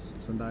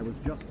artists, and I was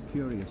just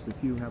curious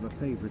if you have a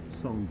favorite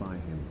song by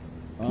him.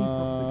 Keep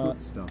up the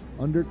good stuff.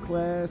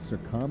 Underclass or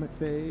Comet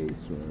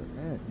Face or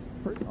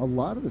a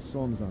lot of the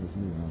songs on his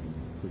new album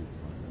are pretty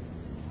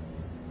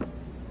fun.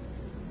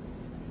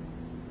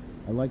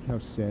 I like how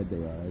sad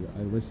they are.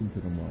 I listen to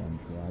them while I'm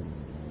driving.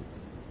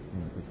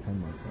 And I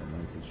pretend like my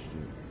life is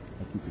shit.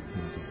 I keep the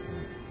kids up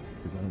front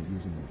because I don't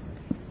use them that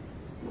much.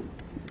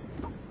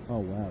 Oh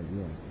wow,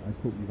 yeah. I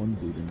put one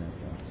boot in that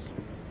box.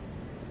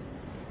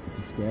 It's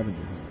a scavenger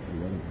hunt for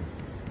the other one.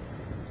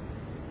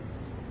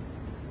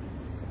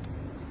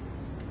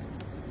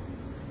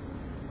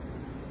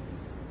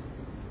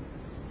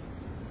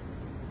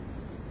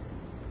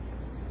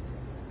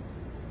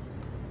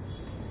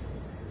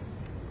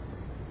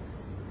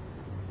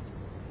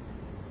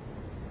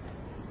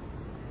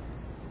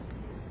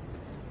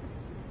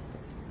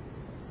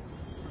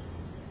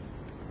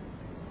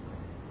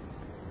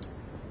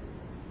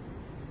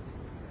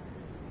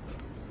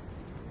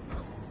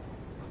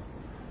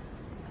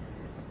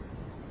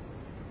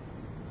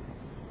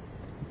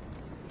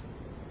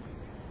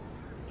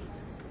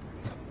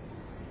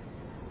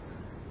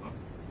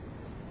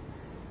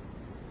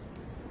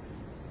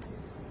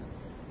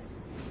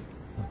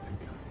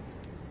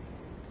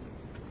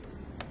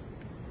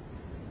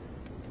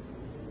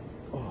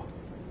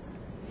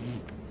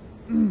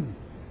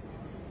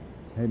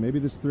 Hey, maybe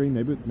there's three.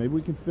 Maybe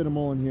we can fit them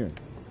all in here.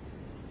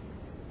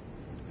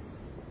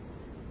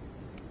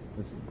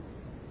 Listen.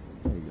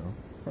 There you go.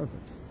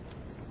 Perfect.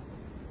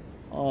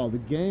 Oh, the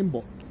Game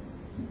Boy.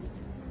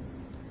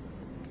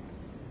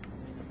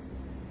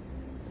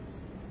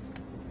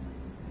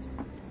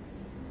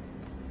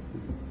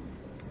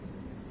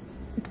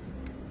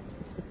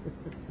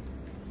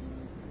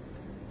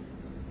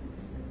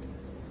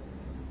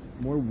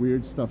 More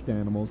weird stuffed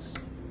animals.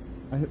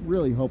 I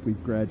really hope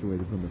we've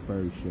graduated from the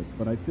furry shit,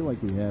 but I feel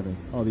like we haven't.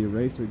 Oh, the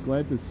eraser.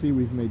 Glad to see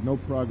we've made no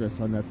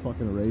progress on that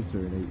fucking eraser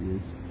in 8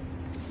 years.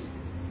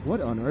 What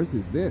on earth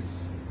is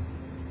this?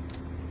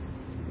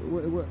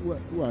 What,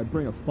 I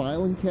bring a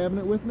filing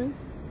cabinet with me?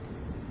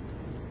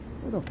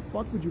 Where the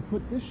fuck would you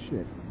put this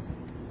shit?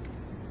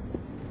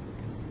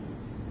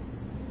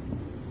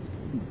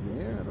 Maybe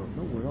there? I don't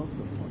know where else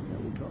the fuck that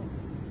would go.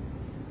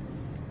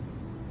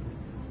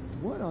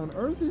 What on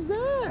earth is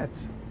that?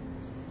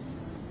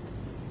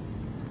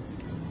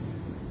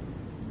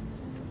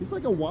 It's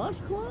like a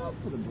washcloth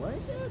for the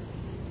blanket?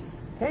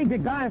 Hey,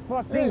 big guy, for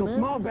a single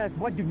small vest,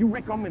 what do you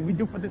recommend we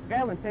do for this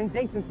Valentine's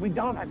Day since we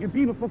don't have your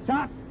beautiful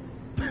chops?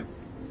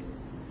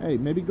 Hey,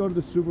 maybe go to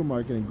the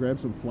supermarket and grab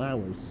some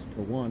flowers,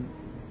 for one.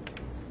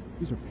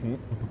 These are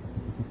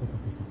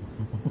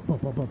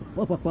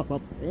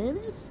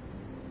panties?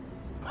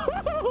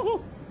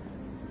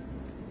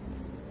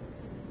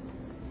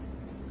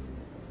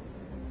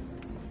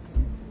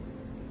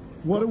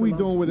 What are we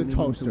doing with a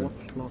toaster?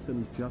 Watch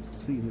and just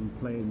see him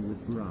playing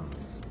with bras.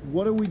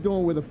 What are we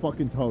doing with a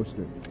fucking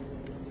toaster?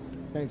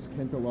 Thanks,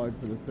 Kentalard,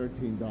 for the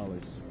 $13.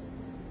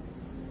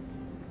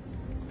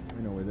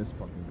 I know where this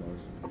fucking goes.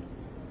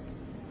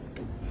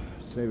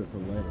 Save it for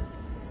later.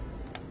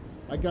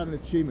 I got an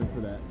achievement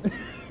for that.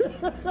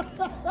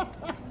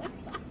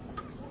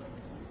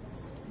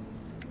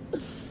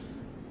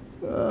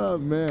 Oh,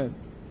 man.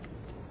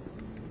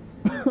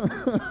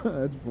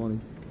 That's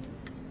funny.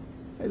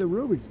 Hey, the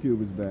Rubik's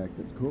Cube is back.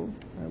 That's cool. All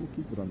right, we'll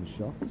keep it on the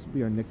shelf. This will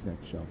be our knick-knack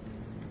shelf.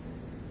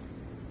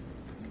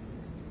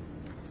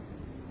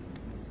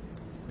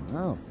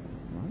 Wow.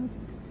 A lot of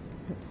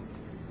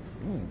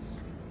pants.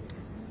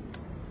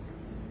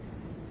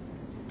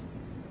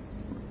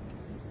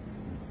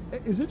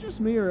 Is it just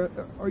me, or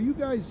are you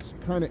guys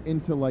kind of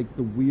into, like,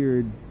 the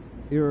weird,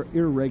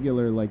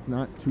 irregular, like,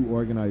 not too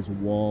organized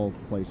wall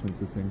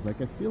placements of things?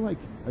 Like, I feel like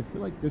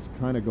this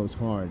kind of goes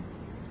hard.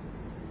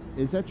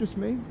 Is that just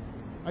me?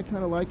 I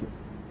kind of like it.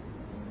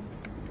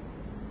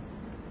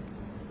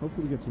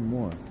 Hopefully get some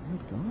more. Oh my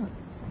god.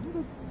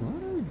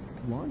 What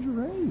a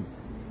lingerie.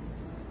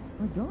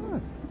 My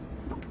god.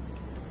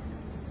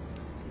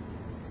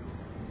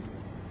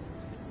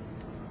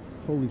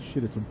 Holy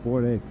shit, it's a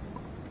bored ape.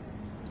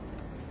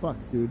 Fuck,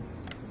 dude.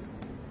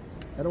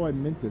 How do I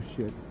mint this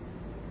shit?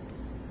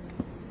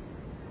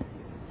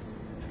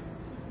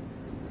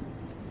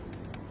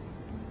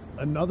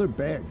 Another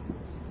bag.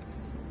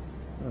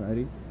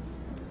 Alrighty.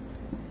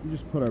 We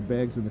just put our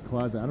bags in the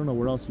closet. I don't know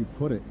where else you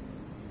put it.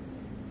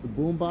 The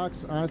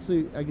boombox,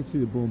 honestly, I can see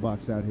the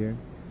boombox out here.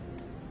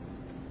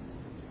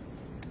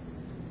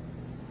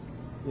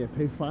 Yeah,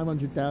 pay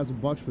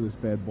 $500,000 for this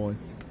bad boy.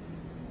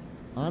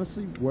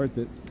 Honestly, worth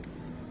it.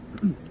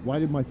 Why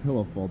did my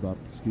pillow fold up?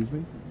 Excuse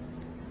me?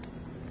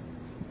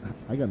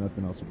 I got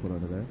nothing else to put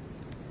under there.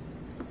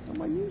 On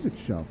my music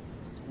shelf.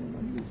 On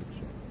my music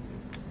shelf.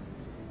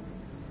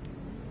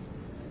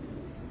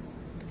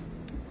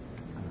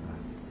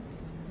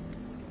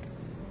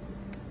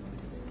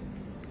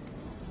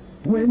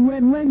 When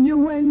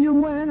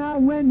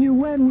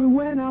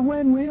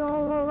we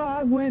all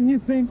arrive, when you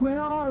think we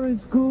are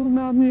as cool,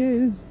 nothing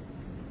is.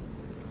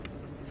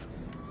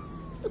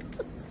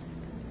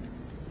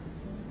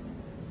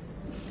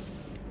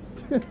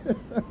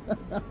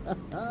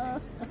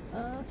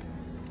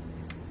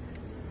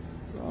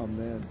 Oh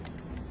man.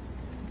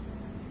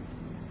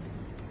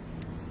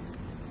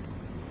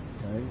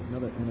 Okay,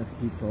 another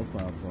NFT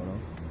profile photo.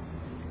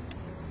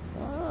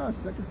 Ah,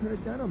 second pair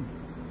of denim.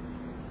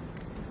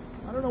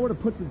 I don't know where to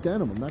put the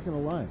denim, I'm not gonna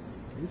lie.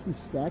 I guess we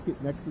stack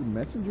it next to the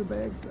messenger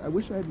bags. I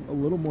wish I had a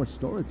little more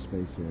storage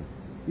space here.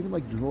 Even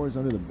like drawers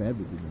under the bed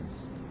would be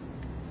nice.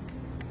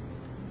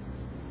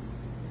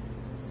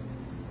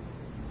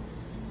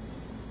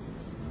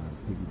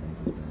 Piggy bank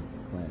is back.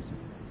 Classic.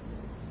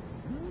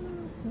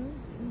 Okay.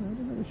 Alright,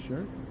 another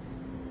shirt.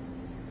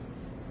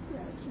 The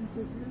action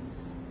figures.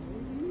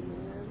 Maybe,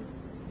 man.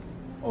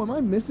 Oh, am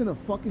I missing a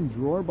fucking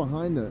drawer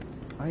behind the...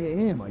 I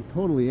am. I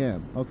totally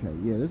am. Okay,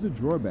 yeah, there's a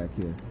drawer back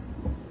here.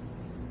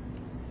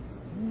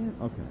 Man,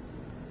 okay.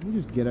 Let me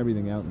just get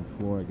everything out on the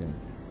floor again.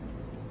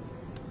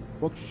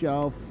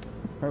 Bookshelf.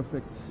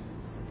 Perfect.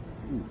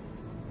 Ooh.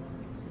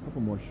 A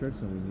couple more shirts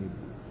than we need.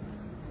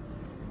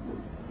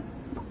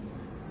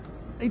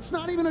 It's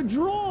not even a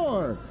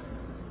drawer!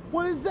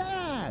 What is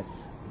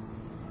that?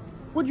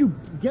 Would you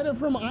get it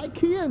from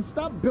IKEA and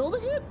stop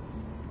building it?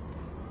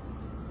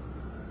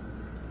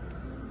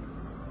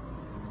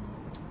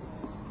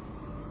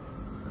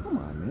 Come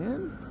on,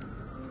 man.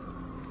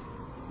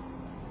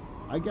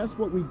 I guess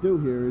what we do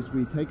here is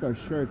we take our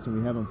shirts and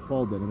we have them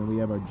folded, and then we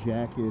have our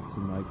jackets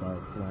and like our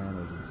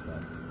flannels and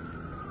stuff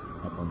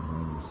up on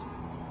hangers.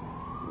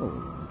 Oh,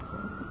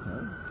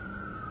 okay.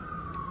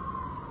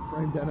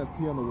 Framed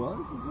NFT on the wall.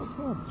 This is no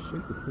problem.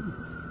 Shake the piggy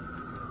bank.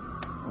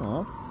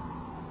 Aw.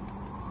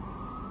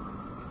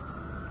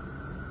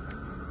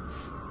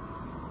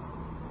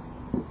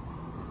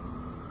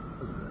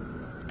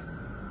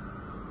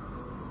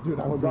 Dude,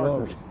 I'm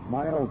broke.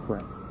 My old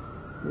friend,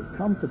 we've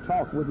come to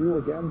talk with you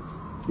again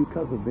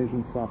because of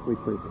vision softly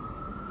creeping.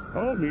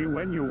 Call me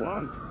when you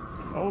want.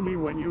 Call me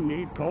when you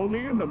need. Call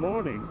me in the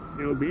morning.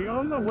 He'll be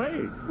on the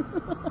way.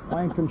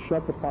 Plankton,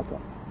 shut the fuck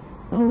up.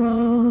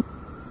 Hello.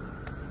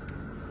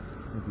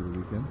 Thank you, the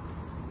weekend.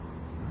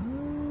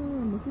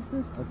 Oh, look at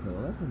this. Okay,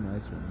 well, that's a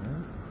nice one,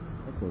 man.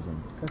 That goes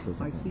on. That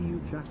goes on. I see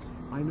you, chat.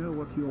 I know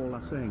what you all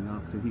are saying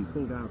after he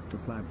pulled out the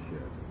plaid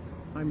shirt.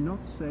 I'm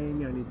not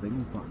saying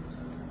anything, but...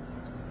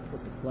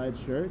 With the plaid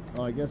shirt?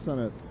 Oh, I guess on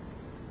a...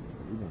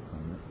 He's not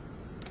comment.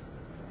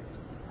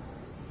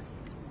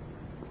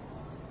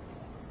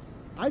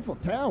 Eiffel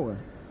Tower.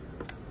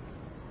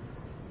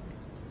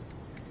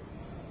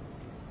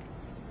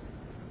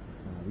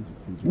 These are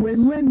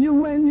PJs. When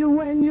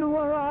you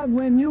arrive,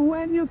 when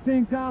you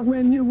think I,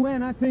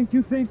 when I think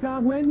you think I,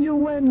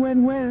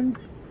 when.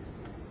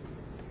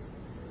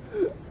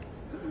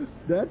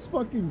 That's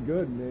fucking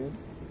good, man.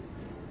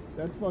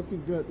 That's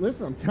fucking good.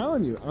 Listen, I'm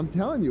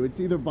telling you, it's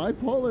either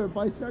bipolar or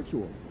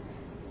bisexual.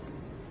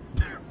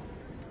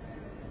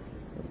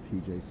 What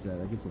PJ said.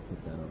 I guess we'll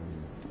put that over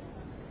here.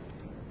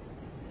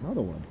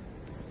 Another one.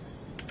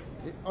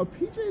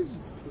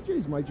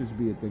 PJs might just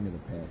be a thing of the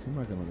past. I'm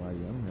not gonna lie to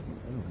you. I don't have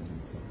any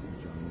fucking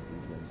pajamas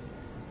these days.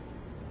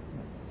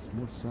 Yeah, it's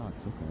more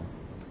socks. Okay.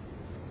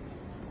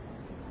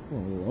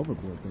 Going a little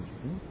overboard, don't you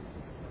think?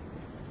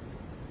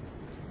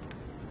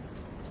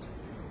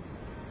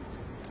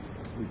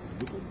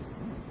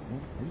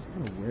 I just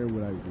kind of wear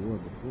what I wore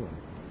before,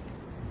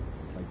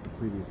 like the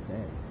previous day,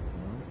 you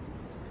know?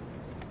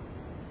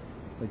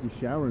 It's like you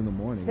shower in the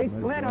morning. Hey,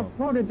 Schlatt, I've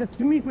ordered the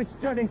sandwich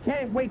shirt and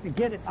can't wait to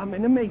get it. I'm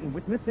in a meeting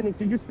with listening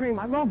to your stream.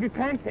 I love your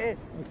content.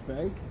 Thanks,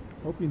 Faye.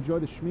 Hope you enjoy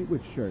the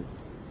Schmiedwitz shirt.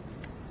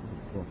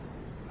 Cool.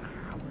 Where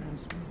are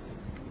the Schmieds?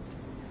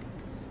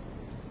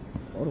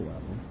 Photo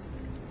album.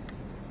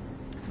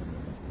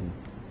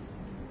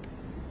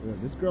 Yeah,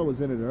 this girl was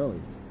in it early.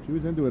 She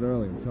was into it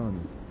early, I'm telling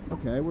you.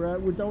 Okay, we're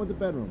done with the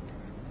bedroom.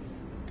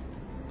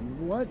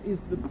 What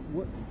is the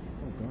what?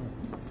 Oh God!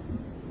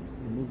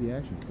 Remove the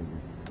action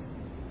figure.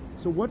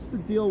 So what's the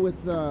deal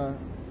with the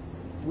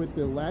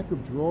lack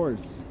of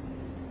drawers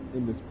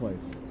in this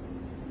place?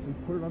 Can we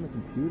put it on the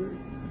computer?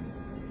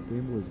 The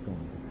game was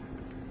gone.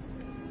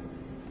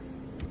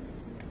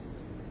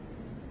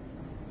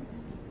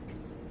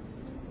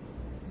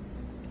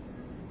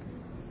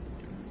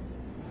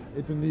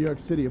 It's a New York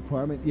City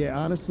apartment. Yeah,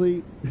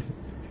 honestly.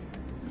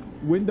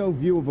 window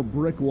view of a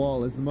brick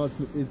wall is the most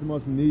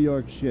New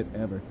York shit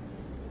ever.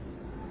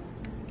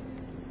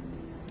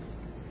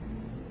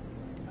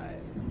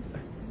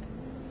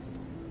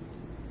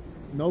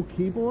 No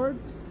keyboard?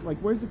 Like,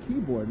 where's the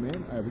keyboard,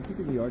 man? Alright, we're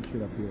keeping the art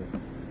shit up here.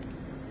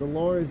 The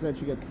lore is that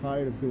you get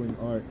tired of doing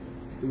art.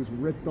 It was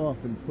ripped off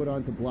and put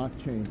onto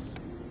blockchains.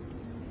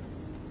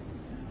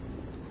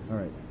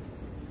 Alright.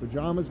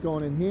 Pajamas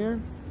going in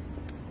here.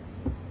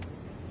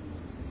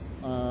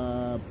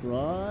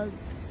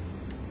 Bras.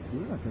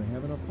 We're not gonna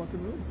have enough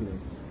fucking room for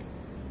this.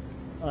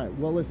 Alright,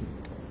 well listen.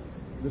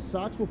 The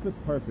socks will fit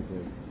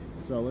perfectly.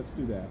 So let's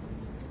do that.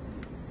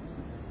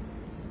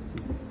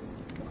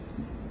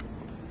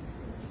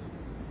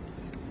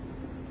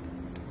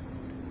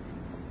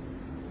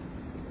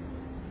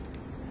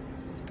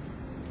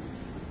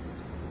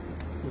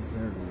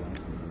 Very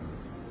relaxing.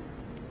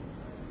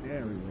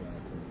 Very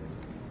relaxing.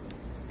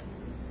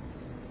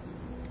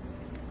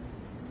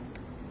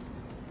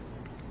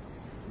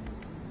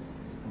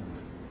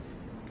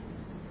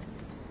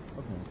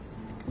 Okay.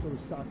 So the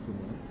socks in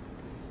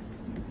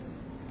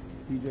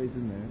there. PJ's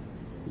in there.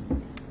 I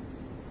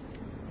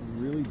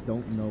really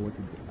don't know what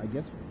to do. I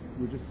guess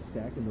we're just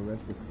stacking the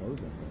rest of the clothes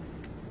up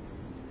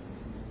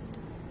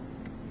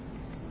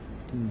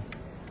there.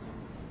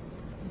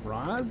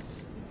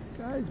 Bras?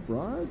 Guys,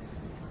 bras?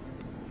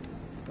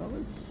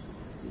 Fellas?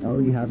 Oh,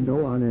 you have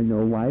no honor, no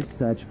wife,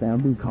 such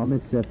bamboo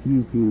comments a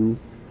pew pew.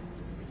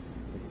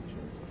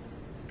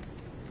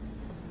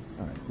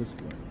 Alright, this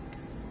way.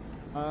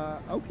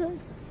 Okay.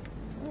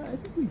 I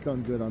think we've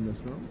done good on this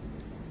room.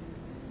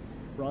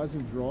 Bras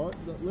and draw.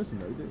 Listen,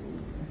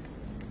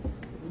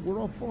 we're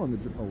all full on the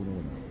oh, no,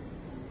 we're not.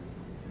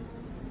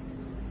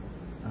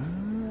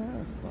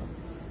 Fuck.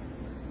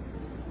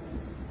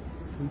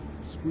 Can we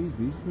squeeze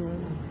these two in?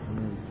 I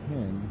mean, we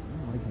can. I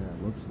don't like how that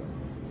looks, though.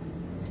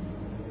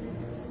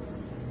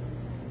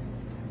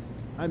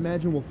 I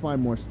imagine we'll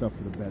find more stuff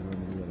for the bedroom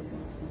in the other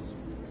boxes.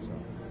 So,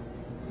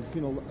 I've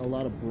seen a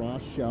lot of bra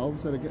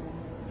shelves that are good.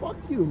 Fuck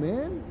you,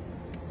 man.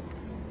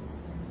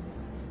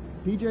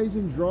 PJs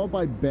in draw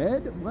by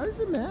bed? Why does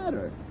it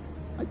matter?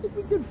 I think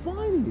we did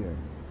fine here.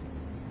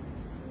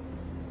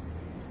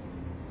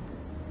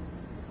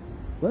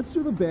 Let's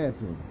do the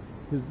bathroom,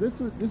 because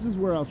this is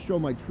where I'll show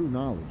my true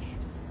knowledge.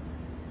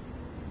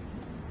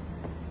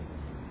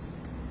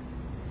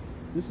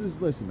 This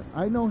is, listen,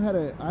 I know how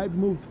to, I've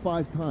moved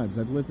 5 times.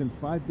 I've lived in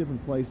 5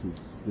 different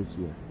places this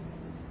year.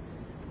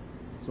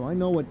 So I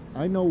know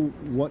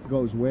what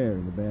goes where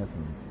in the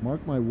bathroom.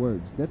 Mark my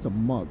words, that's a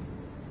mug.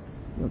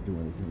 You don't do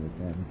anything with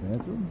that in the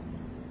bathroom.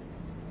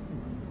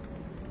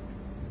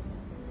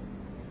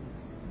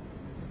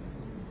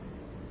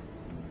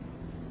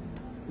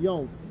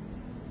 Yo,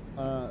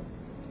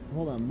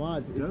 hold on,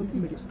 mods. Don't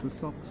mix the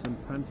socks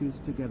and panties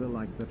together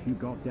like that, you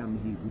goddamn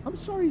heathen. I'm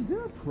sorry, is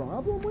there a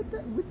problem with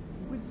that? With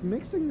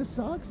mixing the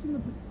socks and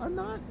the... I'm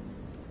not...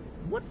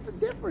 What's the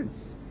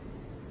difference?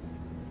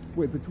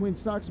 Wait, between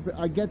socks and...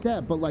 I get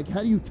that, but like,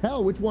 how do you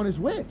tell which one is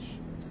which?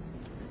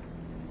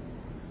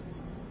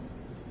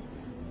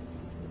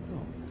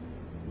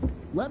 Oh.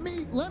 Let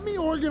me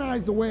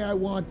organize the way I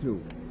want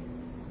to.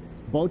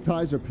 Bow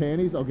ties or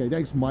panties? Okay,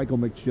 thanks, Michael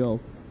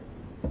McChill.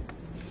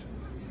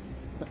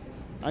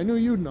 I knew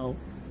you'd know.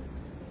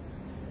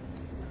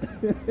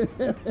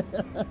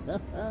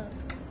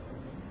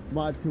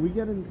 Mods, can we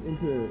get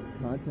into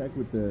contact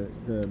with the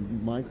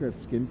Minecraft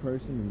skin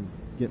person and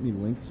get me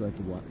linked so I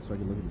can look at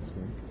the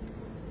skin?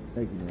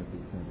 Thank you, man, for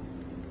the time.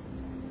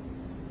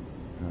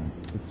 Alright,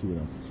 let's see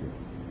what else is here.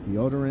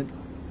 Deodorant.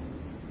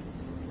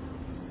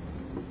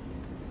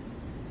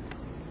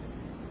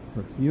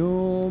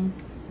 Perfume.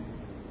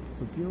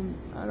 Perfume,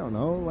 I don't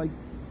know, like...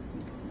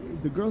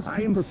 The girls keep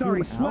I am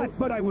sorry, out. Schlatt,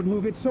 but I would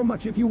move it so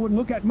much if you would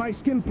look at my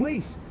skin,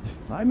 please.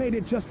 I made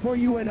it just for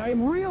you, and I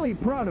am really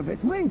proud of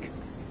it. Link!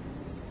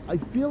 I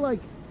feel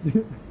like...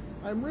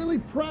 I'm really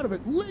proud of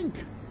it. Link!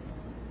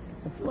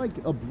 I feel like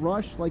a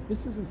brush, like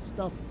this isn't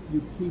stuff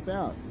you keep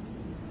out.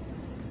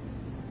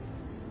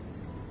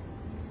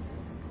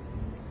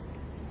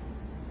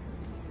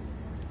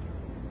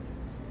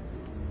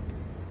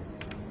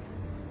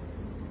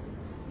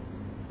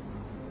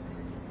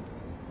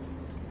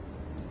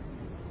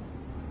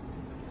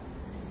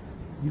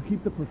 You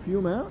keep the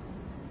perfume out?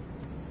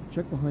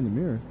 Check behind the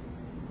mirror.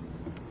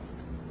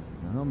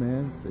 No,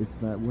 man, it's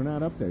not. We're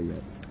not up there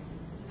yet.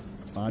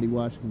 Body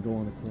wash can go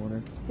on the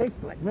corner. Hey,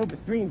 Schlatt, no the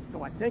stream,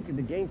 so I sent you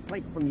the game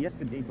plate from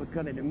yesterday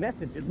because of the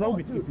message is low,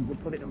 if you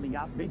would put it on the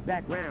big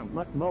background.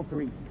 Much love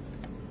for you.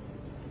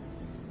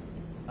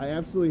 I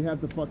absolutely have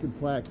the fucking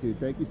plaque, dude.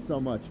 Thank you so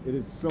much. It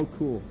is so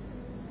cool.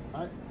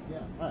 Yeah,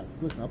 all right.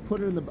 Listen, I'll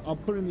put it in the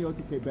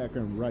OTK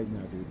background right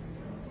now, dude.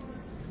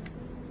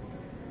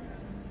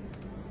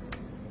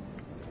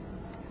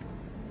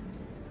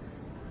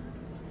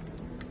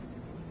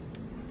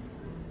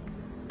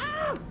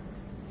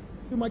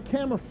 Dude, my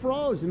camera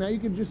froze, and now you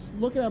can just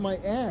look at my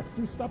ass.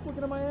 Dude, stop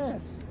looking at my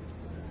ass.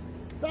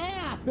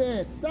 Stop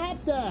it!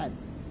 Stop that!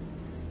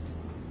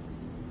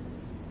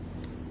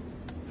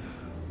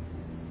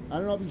 I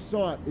don't know if you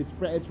saw it.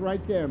 It's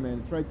right there,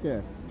 man. It's right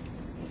there.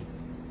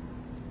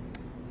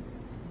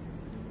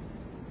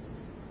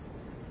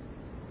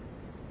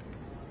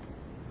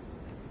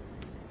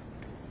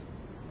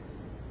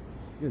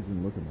 You guys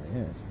didn't look at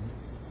my ass.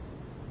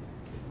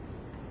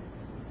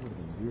 Would have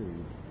been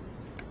weird.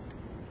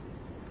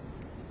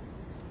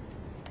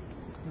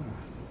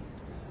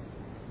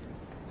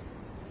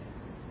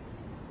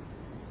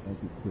 Thank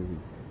you, Quizzy.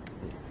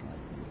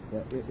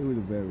 Yeah, it was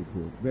a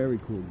very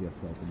cool gift.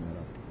 Open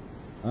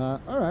that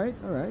up. All right.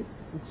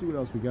 Let's see what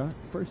else we got.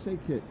 First aid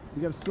kit.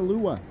 We got a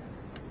Salua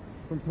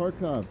from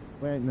Tarkov.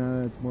 Wait,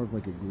 no, that's more of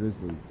like a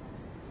grizzly.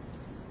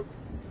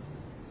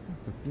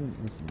 Perfume.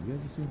 Listen, you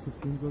guys are seeing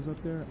perfume goes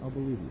up there? I'll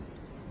believe you.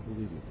 I'll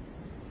believe you.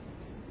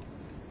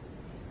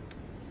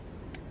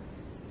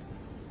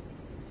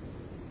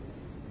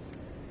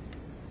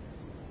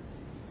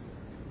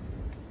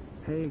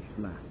 Hey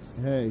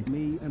Schlatt. Hey.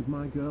 Me and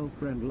my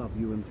girlfriend love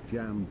you and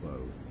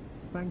Jambo.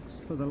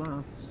 Thanks for the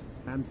laughs,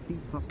 and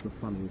keep up the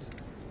funnies.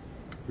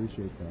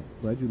 Appreciate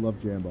that. Glad you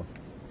love Jambo.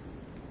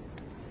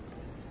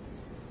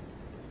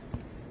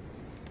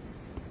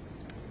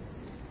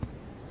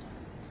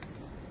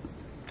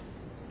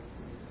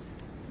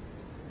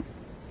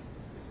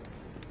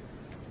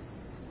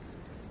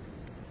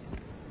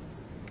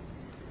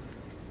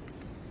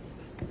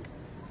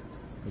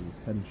 His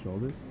head and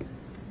shoulders.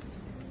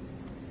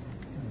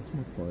 That's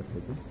more toilet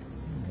paper.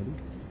 Maybe.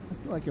 I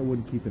feel like I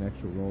wouldn't keep an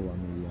extra roll on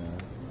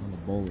the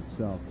bowl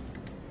itself.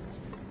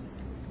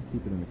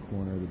 Keep it in the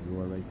corner of the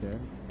drawer right there.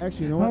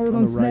 Actually, you know what? Hold on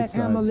on, the right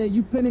Slack, I'ma side. let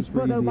you finish, for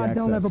brother. easy I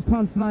don't have a access.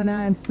 punchline,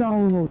 I am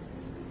sold.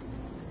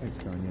 Thanks,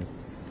 Kanye.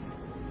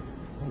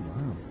 Oh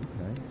wow.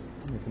 Okay.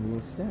 I'm making a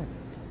little stack.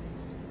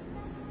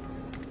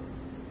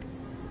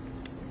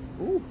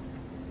 Ooh.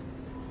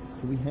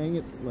 Can we hang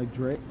it like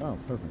Drake? Oh,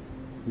 perfect.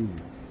 Easy.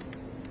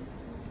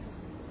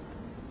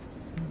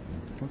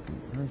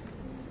 Fucking earth.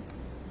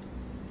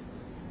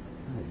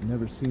 I've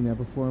never seen that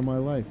before in my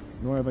life,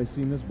 nor have I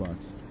seen this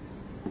box.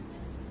 A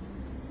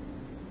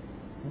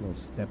little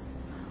step.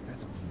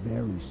 That's a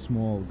very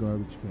small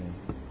garbage can.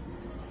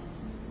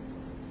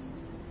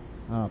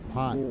 Ah,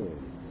 pot.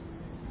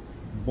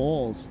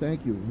 Balls.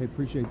 Thank you. I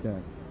appreciate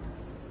that.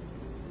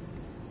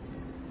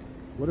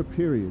 What are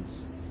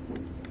periods?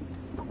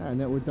 Ah, and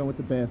then we're done with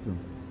the bathroom.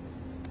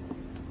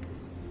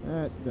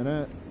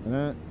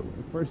 The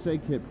first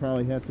aid kit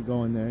probably has to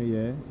go in there,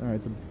 yeah.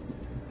 Alright,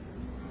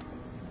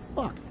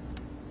 fuck!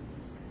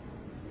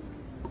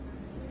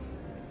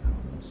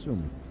 I'm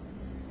assuming.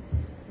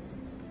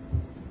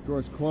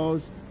 Drawer's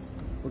closed.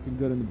 Looking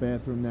good in the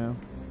bathroom now.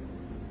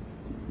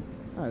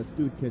 Alright, let's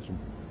do the kitchen.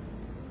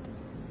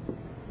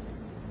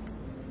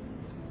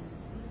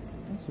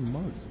 That's some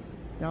mugs.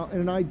 Now,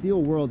 in an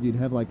ideal world, you'd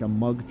have like a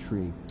mug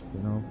tree,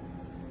 you know?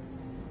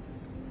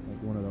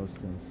 Like one of those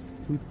things.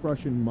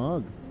 Toothbrush and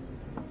mug.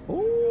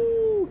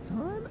 Oh,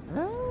 time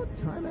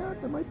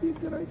out. That might be a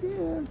good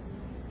idea.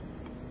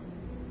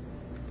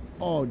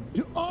 Oh,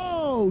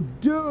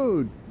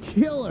 dude,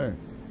 killer.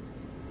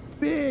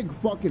 Big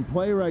fucking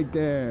play right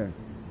there.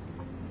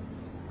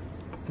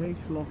 Hey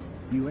Schlatt,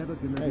 you ever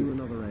gonna do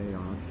another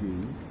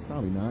ARG?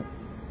 Probably not.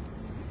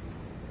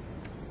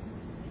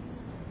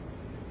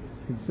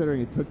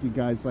 Considering it took you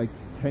guys like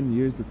 10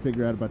 years to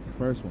figure out about the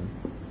first one.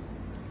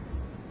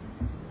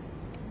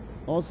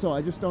 Also,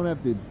 I just don't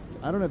have the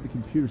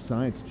computer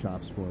science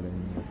chops for it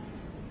anymore.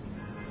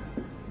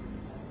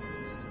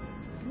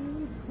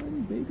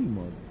 Tiny baby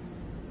mug.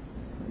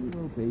 Tiny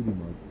little baby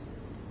mug.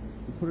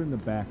 You put it in the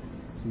back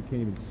so you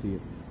can't even see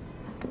it.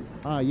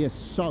 Ah, yes,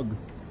 Sug.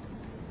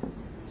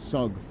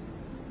 Sug.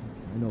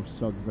 I know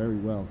Sug very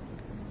well.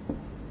 You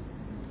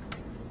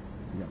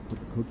gotta put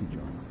the cookie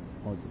jar on.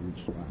 Hard to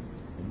reach slot.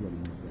 Everybody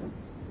knows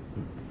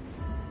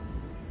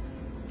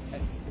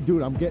that.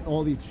 Dude, I'm getting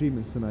all the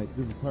achievements tonight.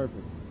 This is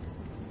perfect.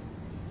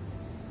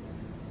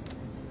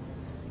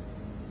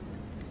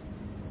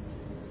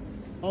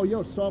 Oh,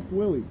 yo, Soft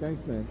Willie.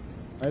 Thanks, man.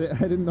 I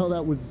didn't know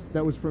that was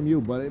from you,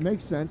 but it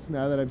makes sense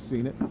now that I've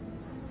seen it.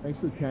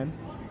 Thanks for the 10.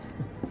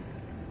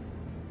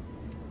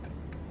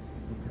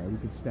 Okay, we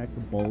can stack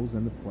the bowls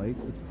and the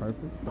plates. It's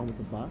perfect. Done with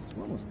the box.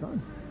 We're almost done.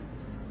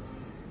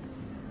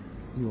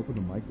 Can you open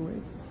the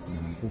microwave? No,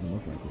 it doesn't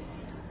look like it.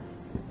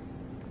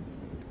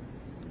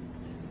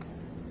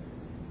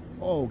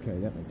 Oh, okay,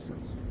 that makes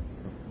sense.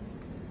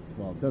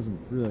 Well, it doesn't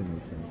really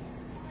make sense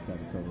that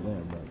it's over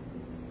there, but...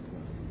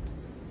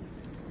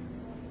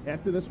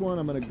 After this one,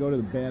 I'm going to go to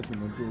the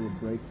bathroom and do a little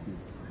break ski.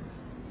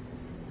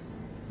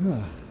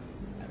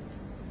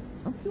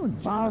 I'm feeling...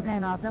 Balls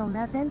and also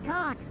nuts and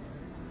cock.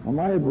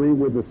 I agree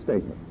with the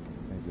statement.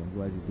 Thank you. I'm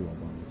glad you do,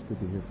 Obama. It's good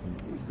to hear from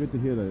you. Good to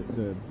hear the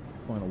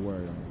final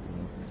word on it, you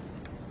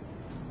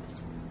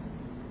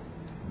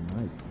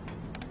know? Nice.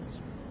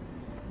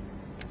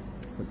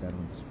 Put that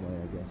on display,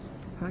 I guess.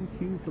 Thank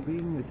you for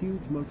being a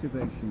huge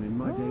motivation in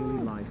my daily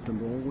life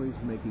and always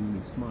making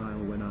me smile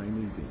when I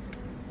need it.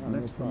 Oh,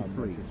 Less no than problem.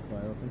 free. Thanks for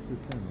the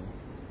 10, man.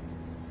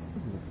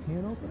 This is a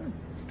can opener?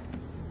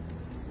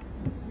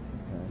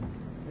 Okay.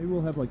 Maybe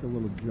we'll have like a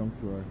little junk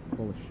drawer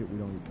full of shit we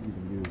don't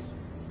even use.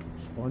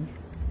 Sponge?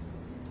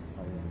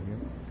 Probably over here.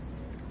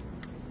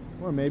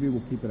 Or maybe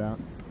we'll keep it out.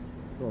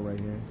 Throw it right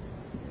here.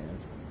 Yeah,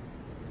 that's fine.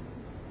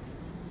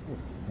 Oh,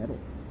 kettle.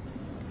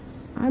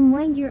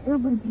 Unwind your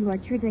earbuds, you are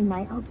triggering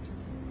my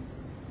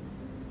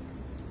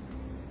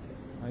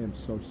am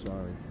so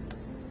sorry.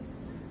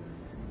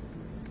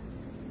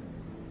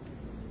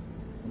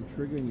 I'm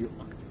triggering you.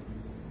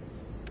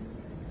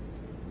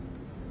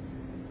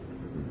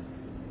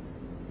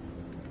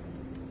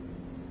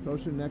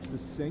 Toaster next to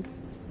sink.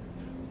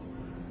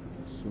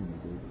 Sue me,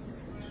 dude.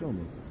 Show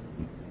me.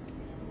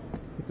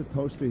 Put the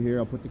toaster here.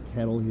 I'll put the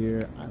kettle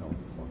here. I don't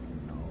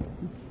fucking know.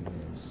 Who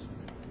cares?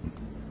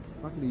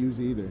 I'm not going to use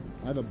either.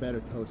 I have a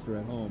better toaster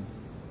at home.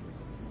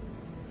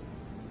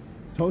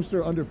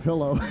 Toaster under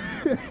pillow.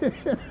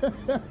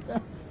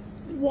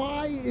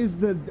 Why is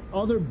the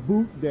other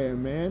boot there,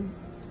 man?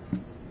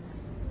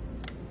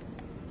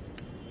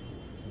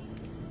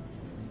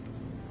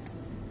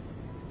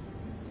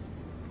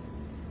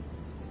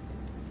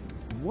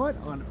 What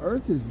on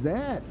earth is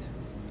that?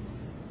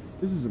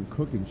 This is some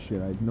cooking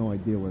shit. I have no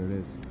idea what it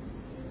is.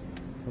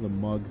 Another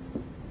mug.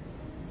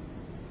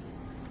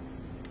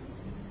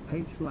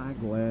 Hey Schlatt,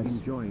 glass.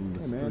 Enjoying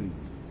the stream.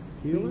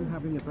 Been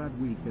having a bad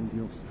week and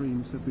your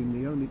streams have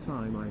been the only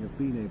time I have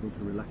been able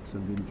to relax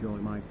and enjoy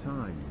my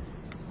time.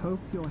 Hope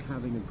you're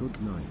having a good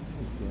night.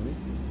 Thanks, Sammy.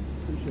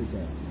 Appreciate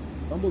that.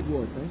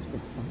 Dumbledore, thanks for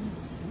coming.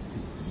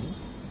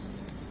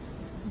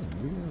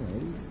 Are we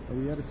already? Are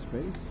we out of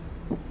space?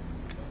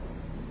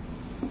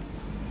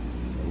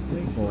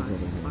 Hey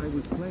Schlatt, I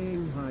was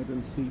playing hide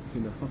and seek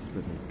in a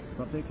hospital,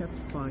 but they kept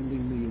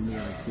finding me in the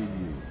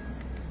ICU.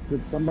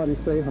 Did somebody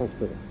say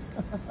hospital?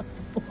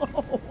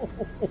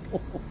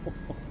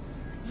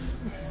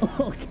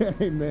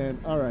 Okay, man.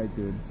 All right,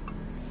 dude.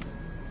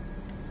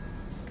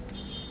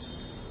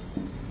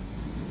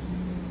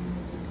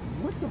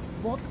 What the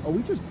fuck? Are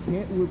we just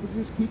we're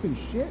just keeping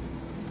shit?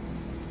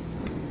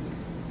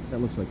 That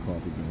looks like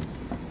coffee, guys.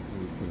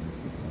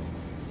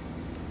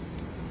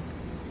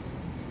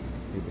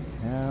 Paper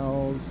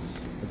towels.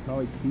 I'll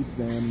probably keep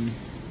them.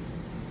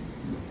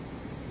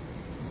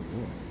 Oh,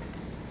 boy.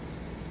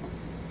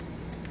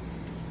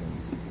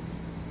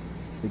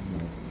 Big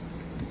mouth.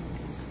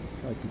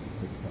 I keep the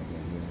quick cup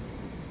right here,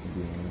 to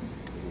be honest.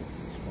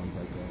 Sponge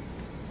like that.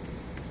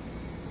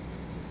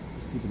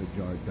 Just keeping a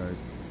jar of dirt.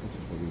 That's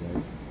just what we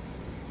like.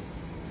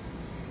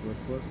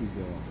 Where we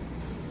go?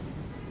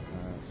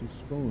 Some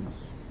spoons.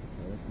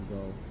 Okay, that can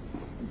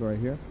go right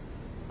here.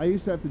 I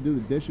used to have to do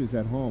the dishes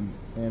at home,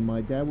 and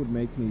my dad would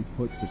make me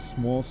put the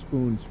small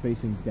spoons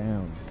facing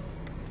down,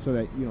 so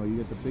that, you know, you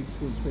get the big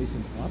spoons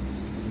facing up,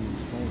 and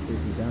the small ones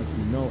facing down, so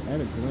you know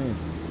at a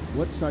glance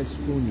what size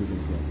spoon you're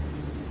going to get.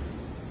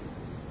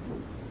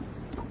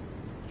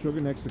 Sugar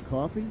next to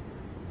coffee?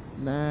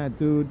 Nah,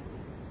 dude.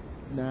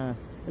 Nah,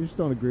 I just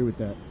don't agree with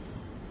that.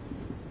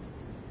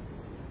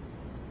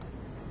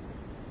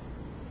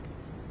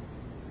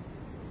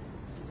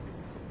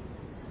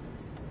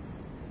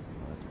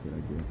 Oh, that's a good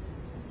idea.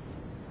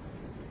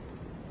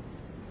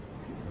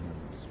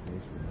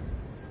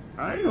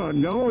 I don't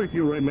know if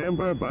you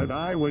remember, but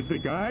I was the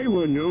guy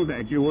who knew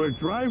that you were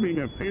driving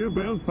a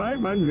Peterbilt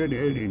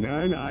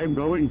 589. I'm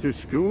going to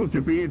school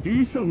to be a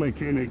diesel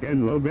mechanic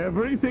and love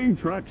everything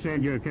trucks,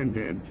 and you're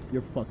content.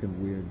 You're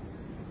fucking weird.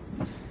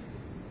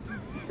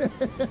 Here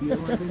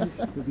I finished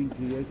the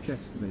VGHS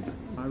vid.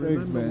 I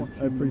Thanks, remember man.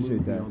 watching I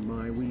appreciate the movie that. on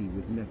my Wii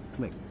with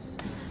Netflix.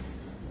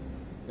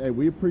 Hey,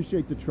 we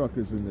appreciate the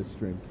truckers in this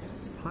stream.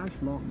 Hi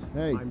Schlatt,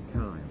 Hey. I'm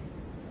Kyle.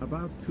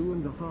 About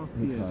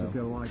 2.5 years Kyle.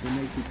 ago I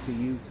donated to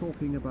you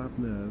talking about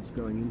nerves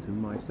going into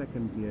my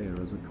second year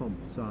as a comp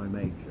sci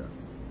major.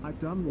 I've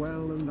done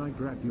well and I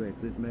graduate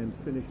this and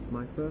finished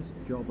my first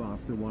job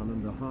after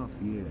 1.5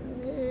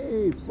 years.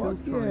 Hey, Still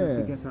fuck trying yeah.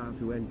 to get out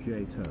to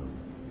NJ Tone.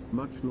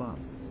 Much love.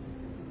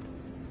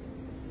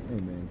 Hey,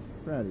 man.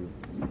 Proud of you.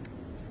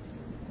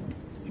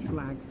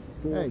 Schlag,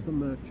 bought Hey. the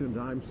merch and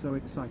I'm so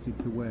excited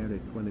to wear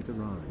it when it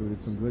arrives. Dude,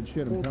 it's some good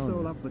shit, I'm telling Also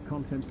you. love the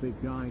content, big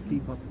guy.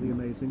 Keep up the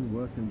amazing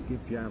work and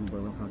give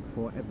Jambo a hug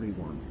for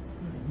everyone.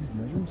 These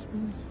measuring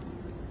spoons?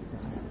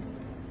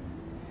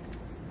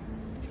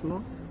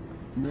 Schlatt?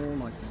 More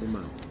like the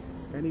mouth.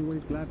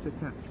 Anyways, glad to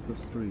catch the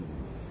stream.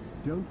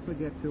 Don't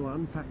forget to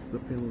unpack the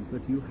pills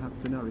that you have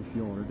to nourish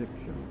your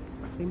addiction.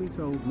 Amy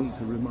told me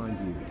to remind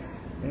you.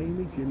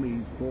 Amy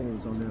Jimmy's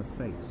balls on her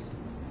face.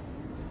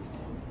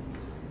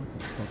 What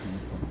the fuck are you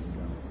talking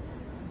about?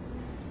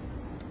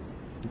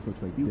 This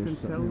looks like You dish can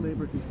something tell we they're can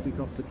British keep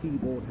because the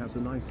keyboard has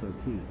an ISO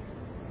key.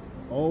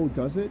 Oh,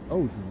 does it?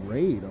 Oh, it's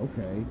RAID.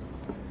 Okay.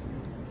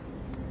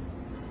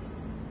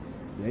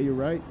 Yeah, you're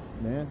right.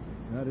 Nah,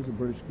 that is a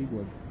British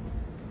keyboard.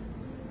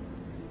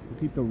 We'll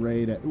keep the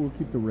RAID. We'll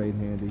keep the RAID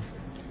handy.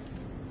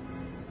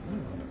 What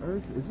on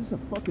earth? Is this a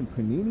fucking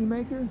panini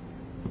maker?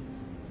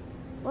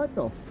 What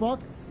the fuck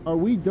are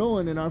we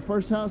doing in our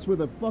first house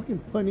with a fucking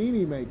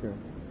panini maker?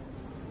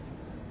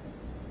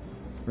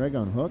 Greg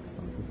on hook?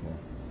 Oh, good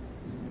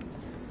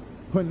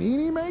call.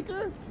 Panini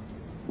maker?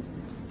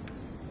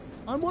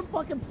 On what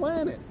fucking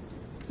planet?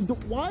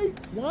 Why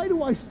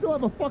do I still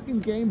have a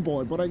fucking Game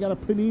Boy, but I got a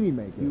panini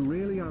maker? You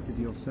really outed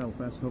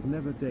yourself as of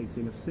never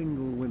dating a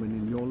single woman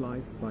in your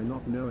life by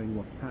not knowing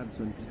what pads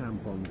and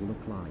tampons look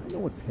like. You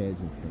know what pads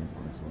and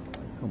tampons look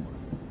like? Come on,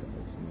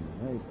 guys.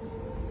 I mean,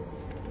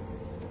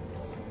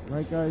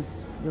 Right,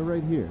 guys? They're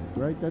right here,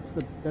 right? That's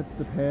the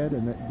pad,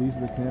 and these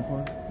are the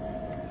tampons.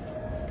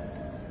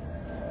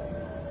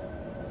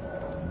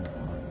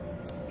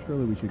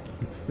 Surely we should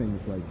keep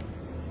things like.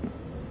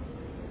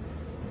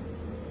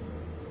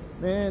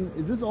 Man,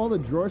 is this all the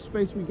drawer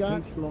space we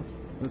got? Hey Schlatt,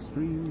 the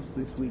streams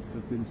this week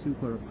have been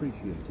super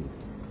appreciated.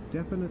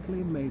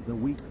 Definitely made the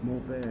week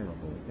more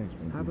bearable. Thanks,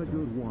 man. Have a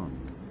good one.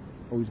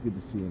 Always good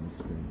to see you on the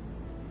stream.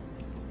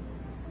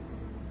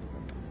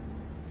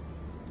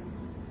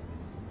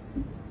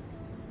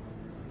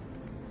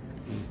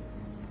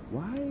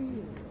 Why?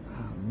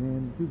 Oh,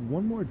 man. Dude,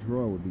 one more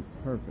drawer would be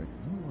perfect.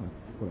 I don't want to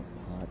put a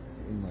pot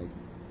in, like...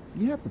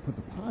 You have to put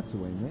the pots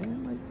away,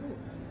 man. Like,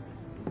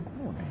 I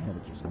don't want to have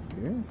it just up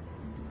here.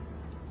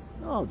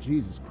 Oh,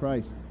 Jesus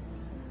Christ.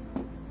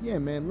 Yeah,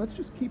 man, let's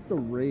just keep the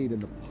raid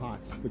and the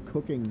pots, the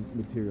cooking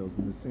materials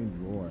in the same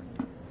drawer.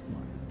 Come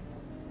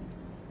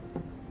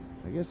on.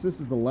 I guess this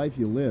is the life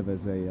you live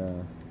as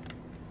a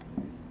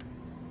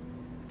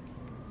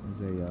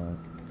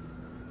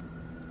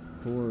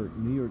poor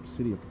New York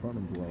City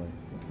apartment dweller.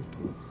 What is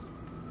this?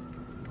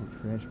 Oh,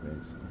 trash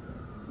bags. Okay.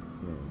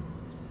 Yeah,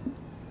 that's fine.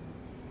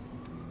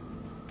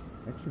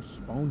 Extra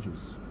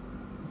sponges.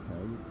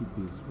 Okay, we'll keep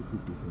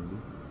these handy.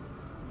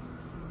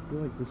 I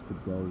feel like this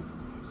could go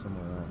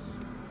somewhere else.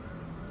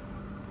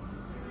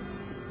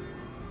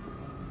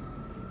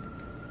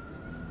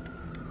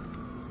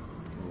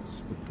 A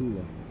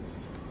spatula.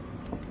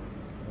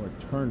 Or a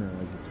turner,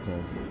 as it's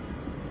called.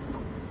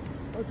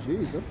 Oh,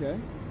 geez, okay.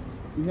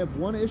 We have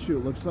one issue,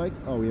 it looks like.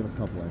 Oh, we have a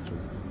couple,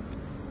 actually.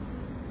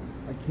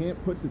 I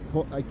can't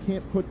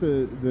put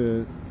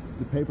the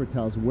paper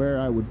towels where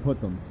I would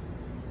put them.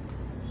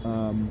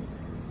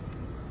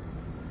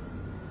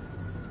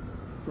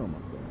 Throw them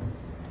up there.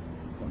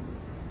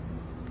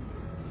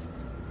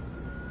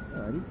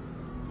 Alrighty.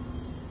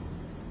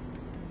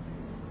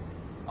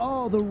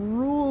 Oh, the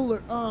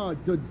ruler. Oh,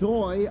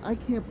 Dodoy. I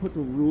can't put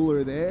the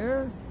ruler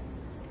there.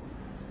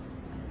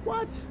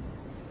 What?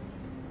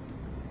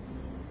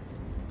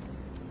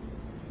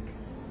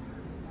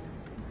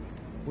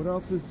 What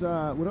else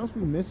are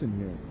we missing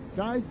here?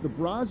 Guys, the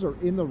bras are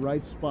in the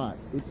right spot.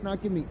 It's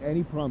not giving me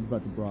any problems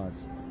about the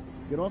bras.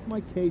 Get off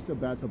my case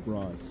about the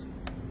bras.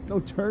 No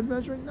turd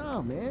measuring?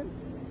 No, man.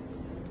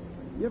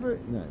 You ever...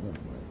 No, never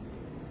mind.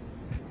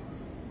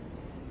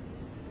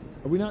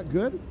 Are we not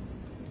good?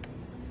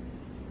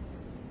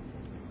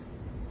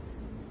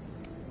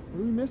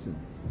 What are we missing?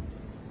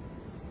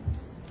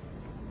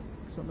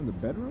 Something in the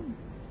bedroom?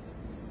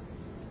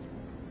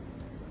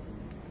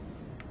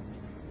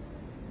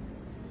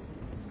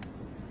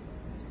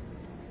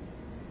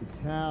 The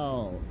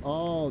towel.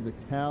 Oh, the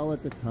towel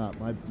at the top.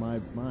 My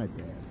bad.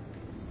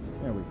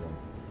 There we go.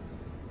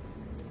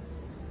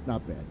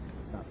 Not bad.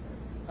 Not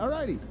bad.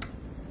 Alrighty.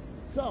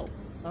 So,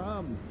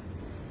 move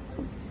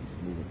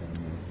it down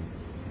there.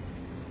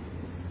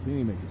 We need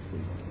to make a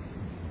statement.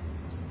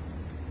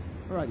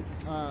 Alrighty.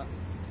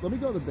 Let me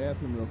go to the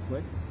bathroom real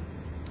quick.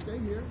 Stay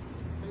here.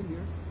 Stay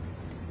here.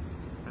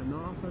 And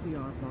after the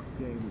Arcot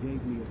game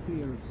gave me a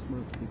fear of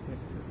smoke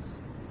detectors.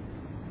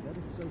 That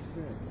is so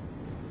sad.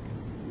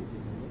 Let's see if we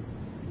can look.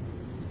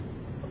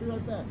 I'll be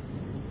right back.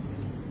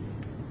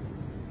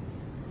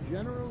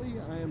 Generally,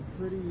 I am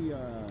pretty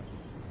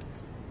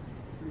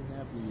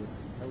happy with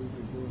how we've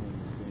been doing on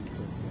this game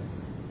so far.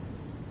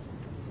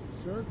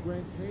 Sir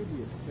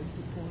Grantavius, thanks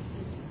for calling.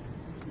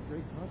 Thanks for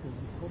great content.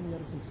 You pulled me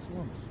out of some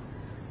slumps.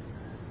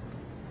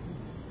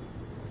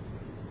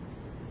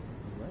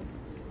 Right?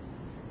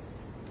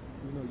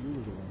 You know you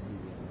were the one who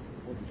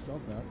pulled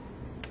yourself out.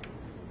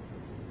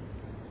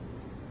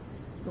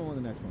 Let's go on to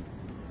the next one.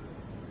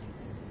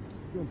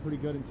 Doing pretty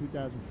good in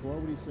 2004.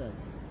 What do you say?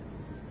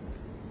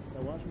 Did I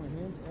wash my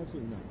hands?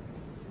 Absolutely not.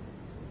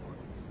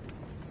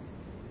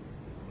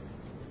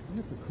 I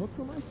have to cook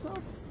for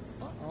myself?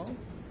 Uh-oh.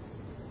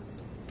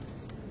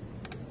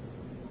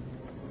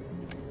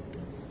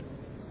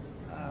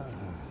 Ah.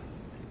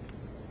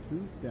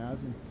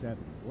 2007.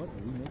 What,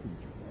 are we making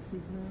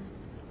dresses now?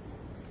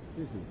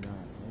 This is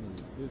not.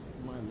 This is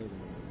my living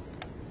room.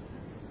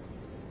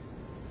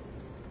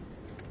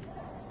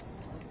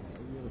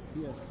 Okay, we have a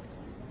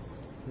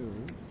PS2.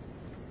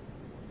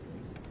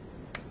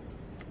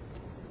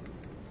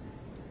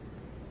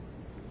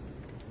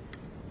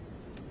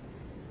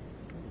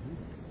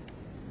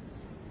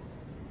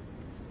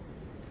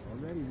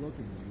 Already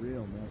looking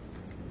real messy.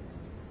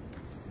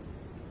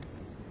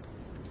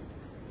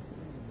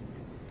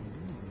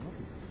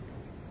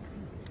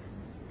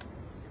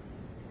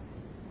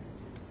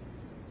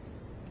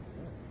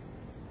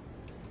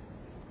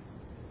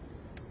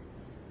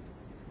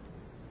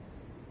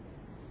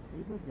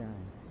 Guy.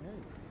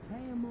 Hey. I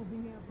am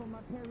moving in from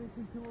my parents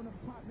into an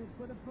apartment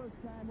for the first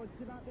time. What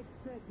should I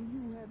expect? Do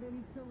you have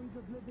any stories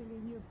of living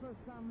in your first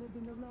time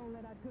living alone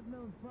that I could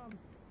learn from?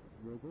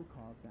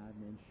 Robocop,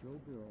 Batman,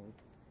 Showgirls,